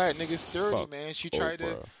doing us black niggas dirty, man. She tried to,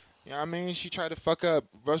 you know what I mean? She tried to fuck up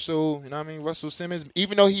Russell, you know what I mean? Russell Simmons,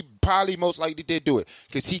 even though he probably most likely did do it,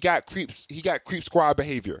 because he got creep squad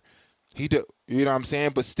behavior. He did, you know what I'm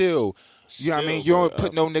saying? But still, you know what I mean? You don't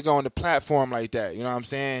put no nigga on the platform like that. You know what I'm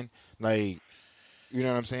saying? Like, you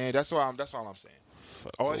know what I'm saying? That's all I'm saying.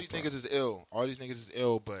 All these niggas is ill. All these niggas is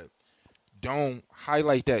ill, but don't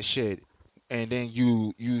highlight that shit. And then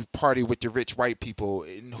you party with the rich white people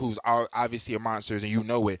who's obviously are monsters and you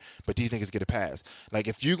know it, but these niggas get a pass. Like,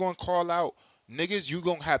 if you going to call out niggas, you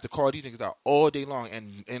going to have to call these niggas out all day long.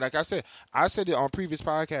 And like I said it on previous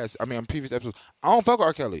podcasts, on previous episodes, I don't fuck with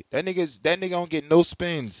R. Kelly. That nigga don't get no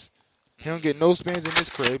spins. He don't get no spins in this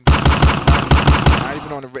crib. Not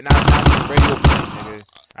even on the radio play, nigga.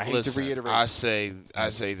 I hate to reiterate. I say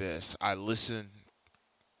this. I listen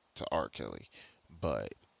to R. Kelly,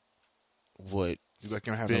 but what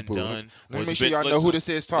been done? Let me make sure y'all know who this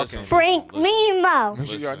is talking. Frank Nemo. Make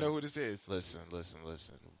sure y'all know who this is. Listen.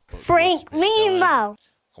 Frank Nemo.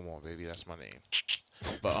 Come on, baby, that's my name.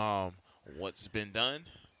 But what's been done?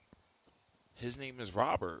 His name is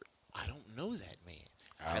Robert. I don't know that man.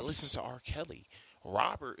 I listen to R. Kelly.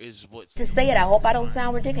 Robert is what. To say it, I hope I don't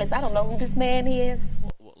sound ridiculous. I don't know who this man is.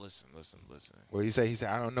 Well, listen. Well, he said,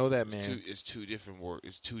 I don't know that man. It's two different words.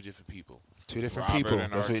 It's two different people. Two different Robert people.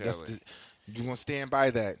 And That's R. what. Kelly. You gonna stand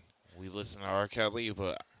by that? We listen to R. Kelly,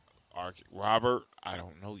 but Robert, I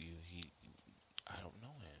don't know you. I don't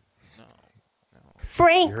know him. No.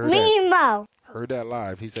 Frank Nemo. Heard that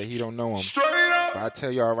live. He said he don't know him. But I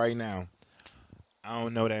tell y'all right now, I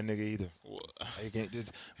don't know that nigga either.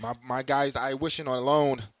 My guy's I wishing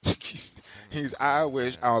alone. He's I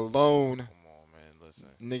wish alone. Come on, man. Listen.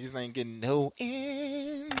 Niggas ain't getting no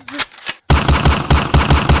ends.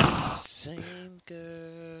 Same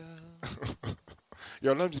girl.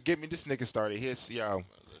 Yo, let me just get me this nigga started. This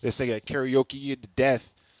nigga at karaoke you to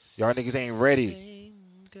death. Y'all niggas ain't ready.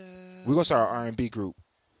 We're gonna start an R&B group.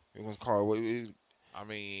 We're gonna call it. I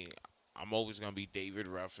mean, I'm always gonna be David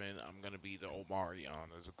Ruffin. I'm gonna be the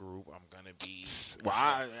Omarion of the group. I'm gonna be. Well,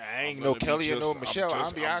 I ain't no Kelly or no Michelle.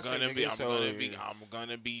 I'm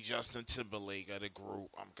gonna be Justin Timberlake of the group.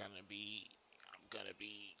 I'm gonna be.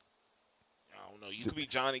 I don't know. You could be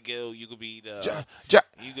Johnny Gill. You could be the.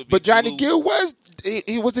 But Johnny Gill was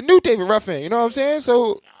a new David Ruffin. You know what I'm saying?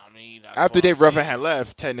 So. After David Ruffin had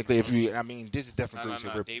left, technically, this is definitely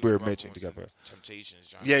groups we're mentioning together.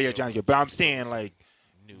 Temptations. Johnny Gill. But I'm saying, like,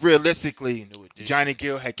 realistically, Johnny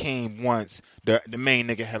Gill had came once. The main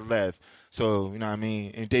nigga had left. So, you know what I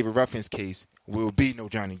mean? In David Ruffin's case, will be no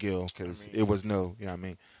Johnny Gill because it was no, you know what I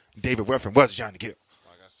mean? David Ruffin was Johnny Gill.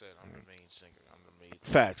 Like I said, I'm the main singer.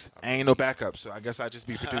 Facts. I ain't no backup, so I guess I just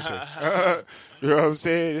be producer. You know what I'm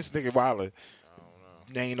saying? This nigga Wilder.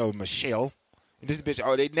 There ain't no Michelle. This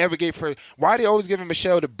bitch, they never gave her. Why they always giving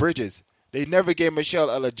Michelle the bridges? They never gave Michelle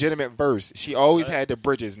a legitimate verse. She always had the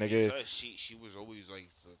bridges, nigga. Because she was always like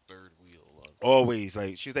the third wheel. Always.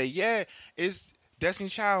 Like, she's like, yeah, it's Destiny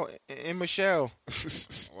Child and Michelle.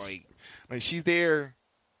 like she's there.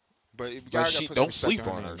 But don't sleep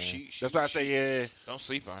on her. That's why I say, yeah. Don't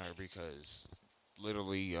sleep on her because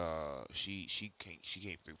literally, she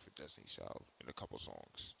came through for Destiny Child in a couple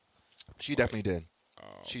songs. She definitely did.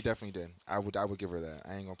 She definitely did. I would give her that.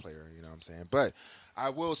 I ain't gonna play her. You know what I'm saying? But I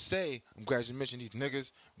will say, I'm glad you mentioned these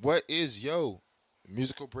niggas. What is your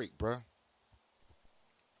musical break, bruh?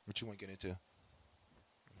 What you want to get into?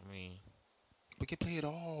 I mean, we can play it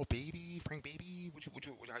all, baby. Frank, baby.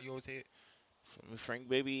 How you always say it? Frank,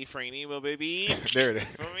 baby. Frank Nemo, baby. There it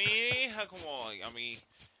is. For me, come on. I mean,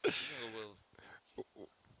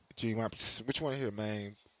 G, what you want to hear,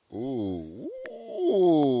 man? Ooh.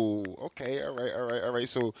 Okay. All right.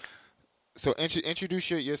 So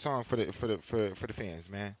introduce your song for the fans,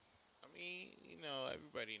 man. I mean,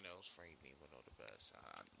 everybody knows Frank Nemo know the best.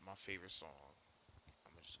 My favorite song.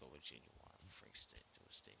 I'm gonna just go with Genuine. Frank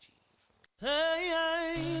Stingy.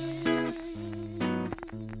 Hey.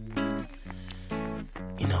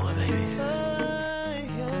 You know what, baby?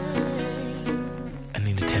 I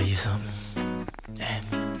need to tell you something. And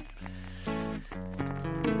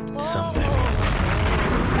it's something very important.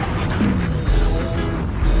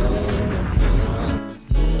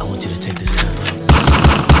 I want you to take this time out.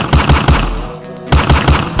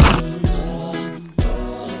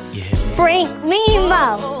 Yeah. Frank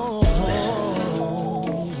Nemo. Listen.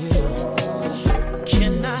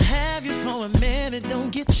 Can I have you for a minute?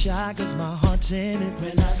 Don't get shy, cause my heart's in it.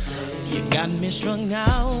 When I say you got me strung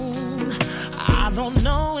out, I don't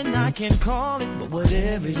know and I can't call it, but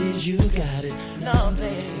whatever it is, you got it. No,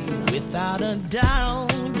 babe, without a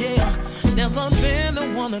doubt, yeah. Never been the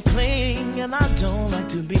one to cling, and I don't like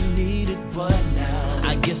to be needed, but now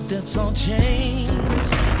I guess that's all changed.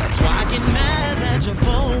 That's why I get mad at your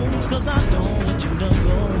phones, cause I don't want you to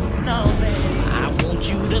go. No, babe, I want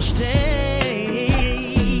you to stay.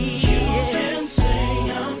 You can say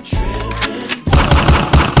I'm tripping,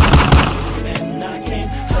 and I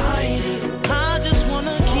can't hide it. I just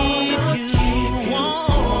wanna keep you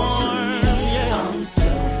warm. Yeah. I'm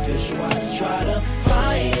selfish, why try to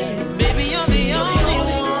fight it? Baby, you're the only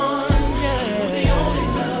one. Yeah. You're the only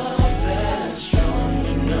love that's strong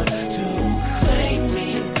enough to claim me.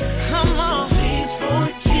 Come on, so please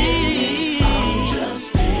forgive. I'm just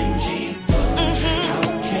stingy, but how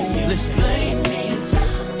can you blame me?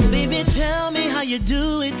 Baby, tell me how you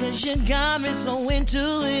do it, cause you got me so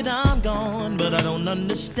into it. I'm gone, but I don't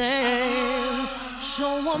understand.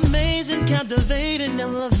 So amazing, captivating,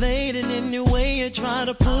 elevating, any way you try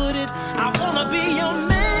to put it. I wanna be your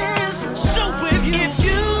man. So if you,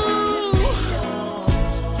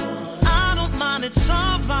 I don't mind, it's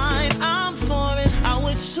alright, I'm for it. I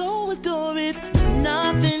would so adore it.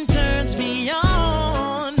 Nothing turns me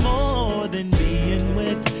on more than being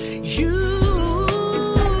with you.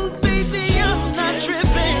 Baby, I'm not tripping.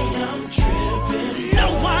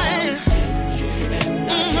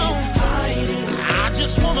 No, no, I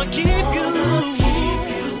just wanna keep you.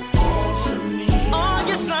 Oh,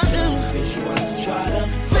 yes, I do.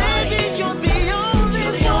 Baby, you're the only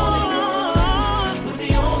one. With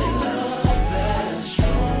the only love that's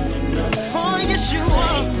strong enough. Oh, yes, you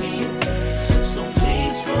are. So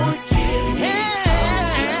please forgive me.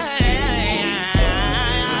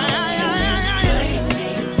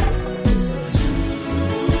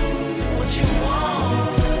 What you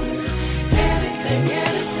want? Anything.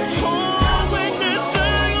 Oh,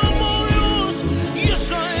 anything, I'm all yours. Yes,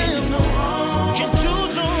 I am. Can't do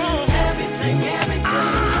no wrong. Everything. I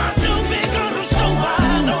do because I'm so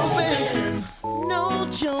wide open. No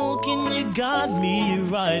joking, you got me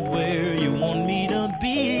right where you want me to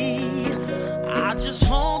be. I just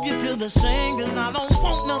hope you feel the same, cause I don't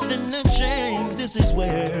want nothing to change. This is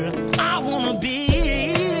where I wanna be.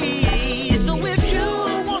 So if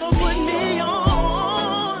you wanna put me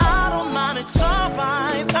on, I don't mind, it's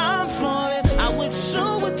alright, I'm for it. I would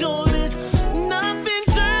so adore it. Nothing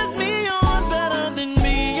turns me on better than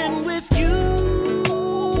being with you.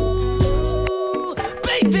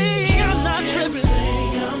 Baby, I'm not tripping.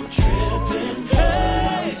 I'm tripping.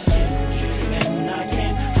 Hey. And I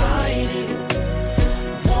can't hide it.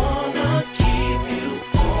 Wanna keep you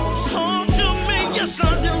on. Talk to me, yes I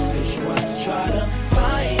do. Try to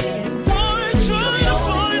fight it.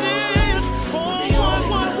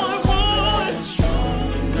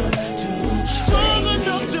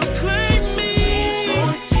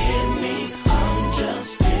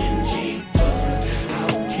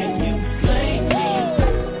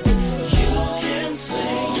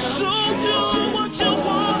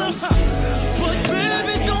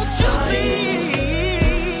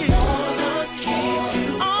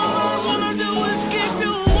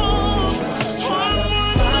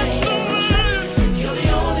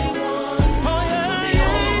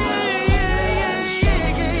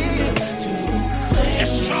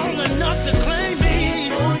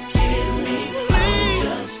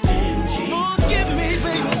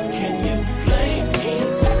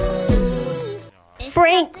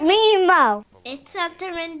 It's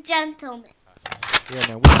Gentlemen.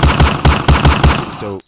 Yeah, man.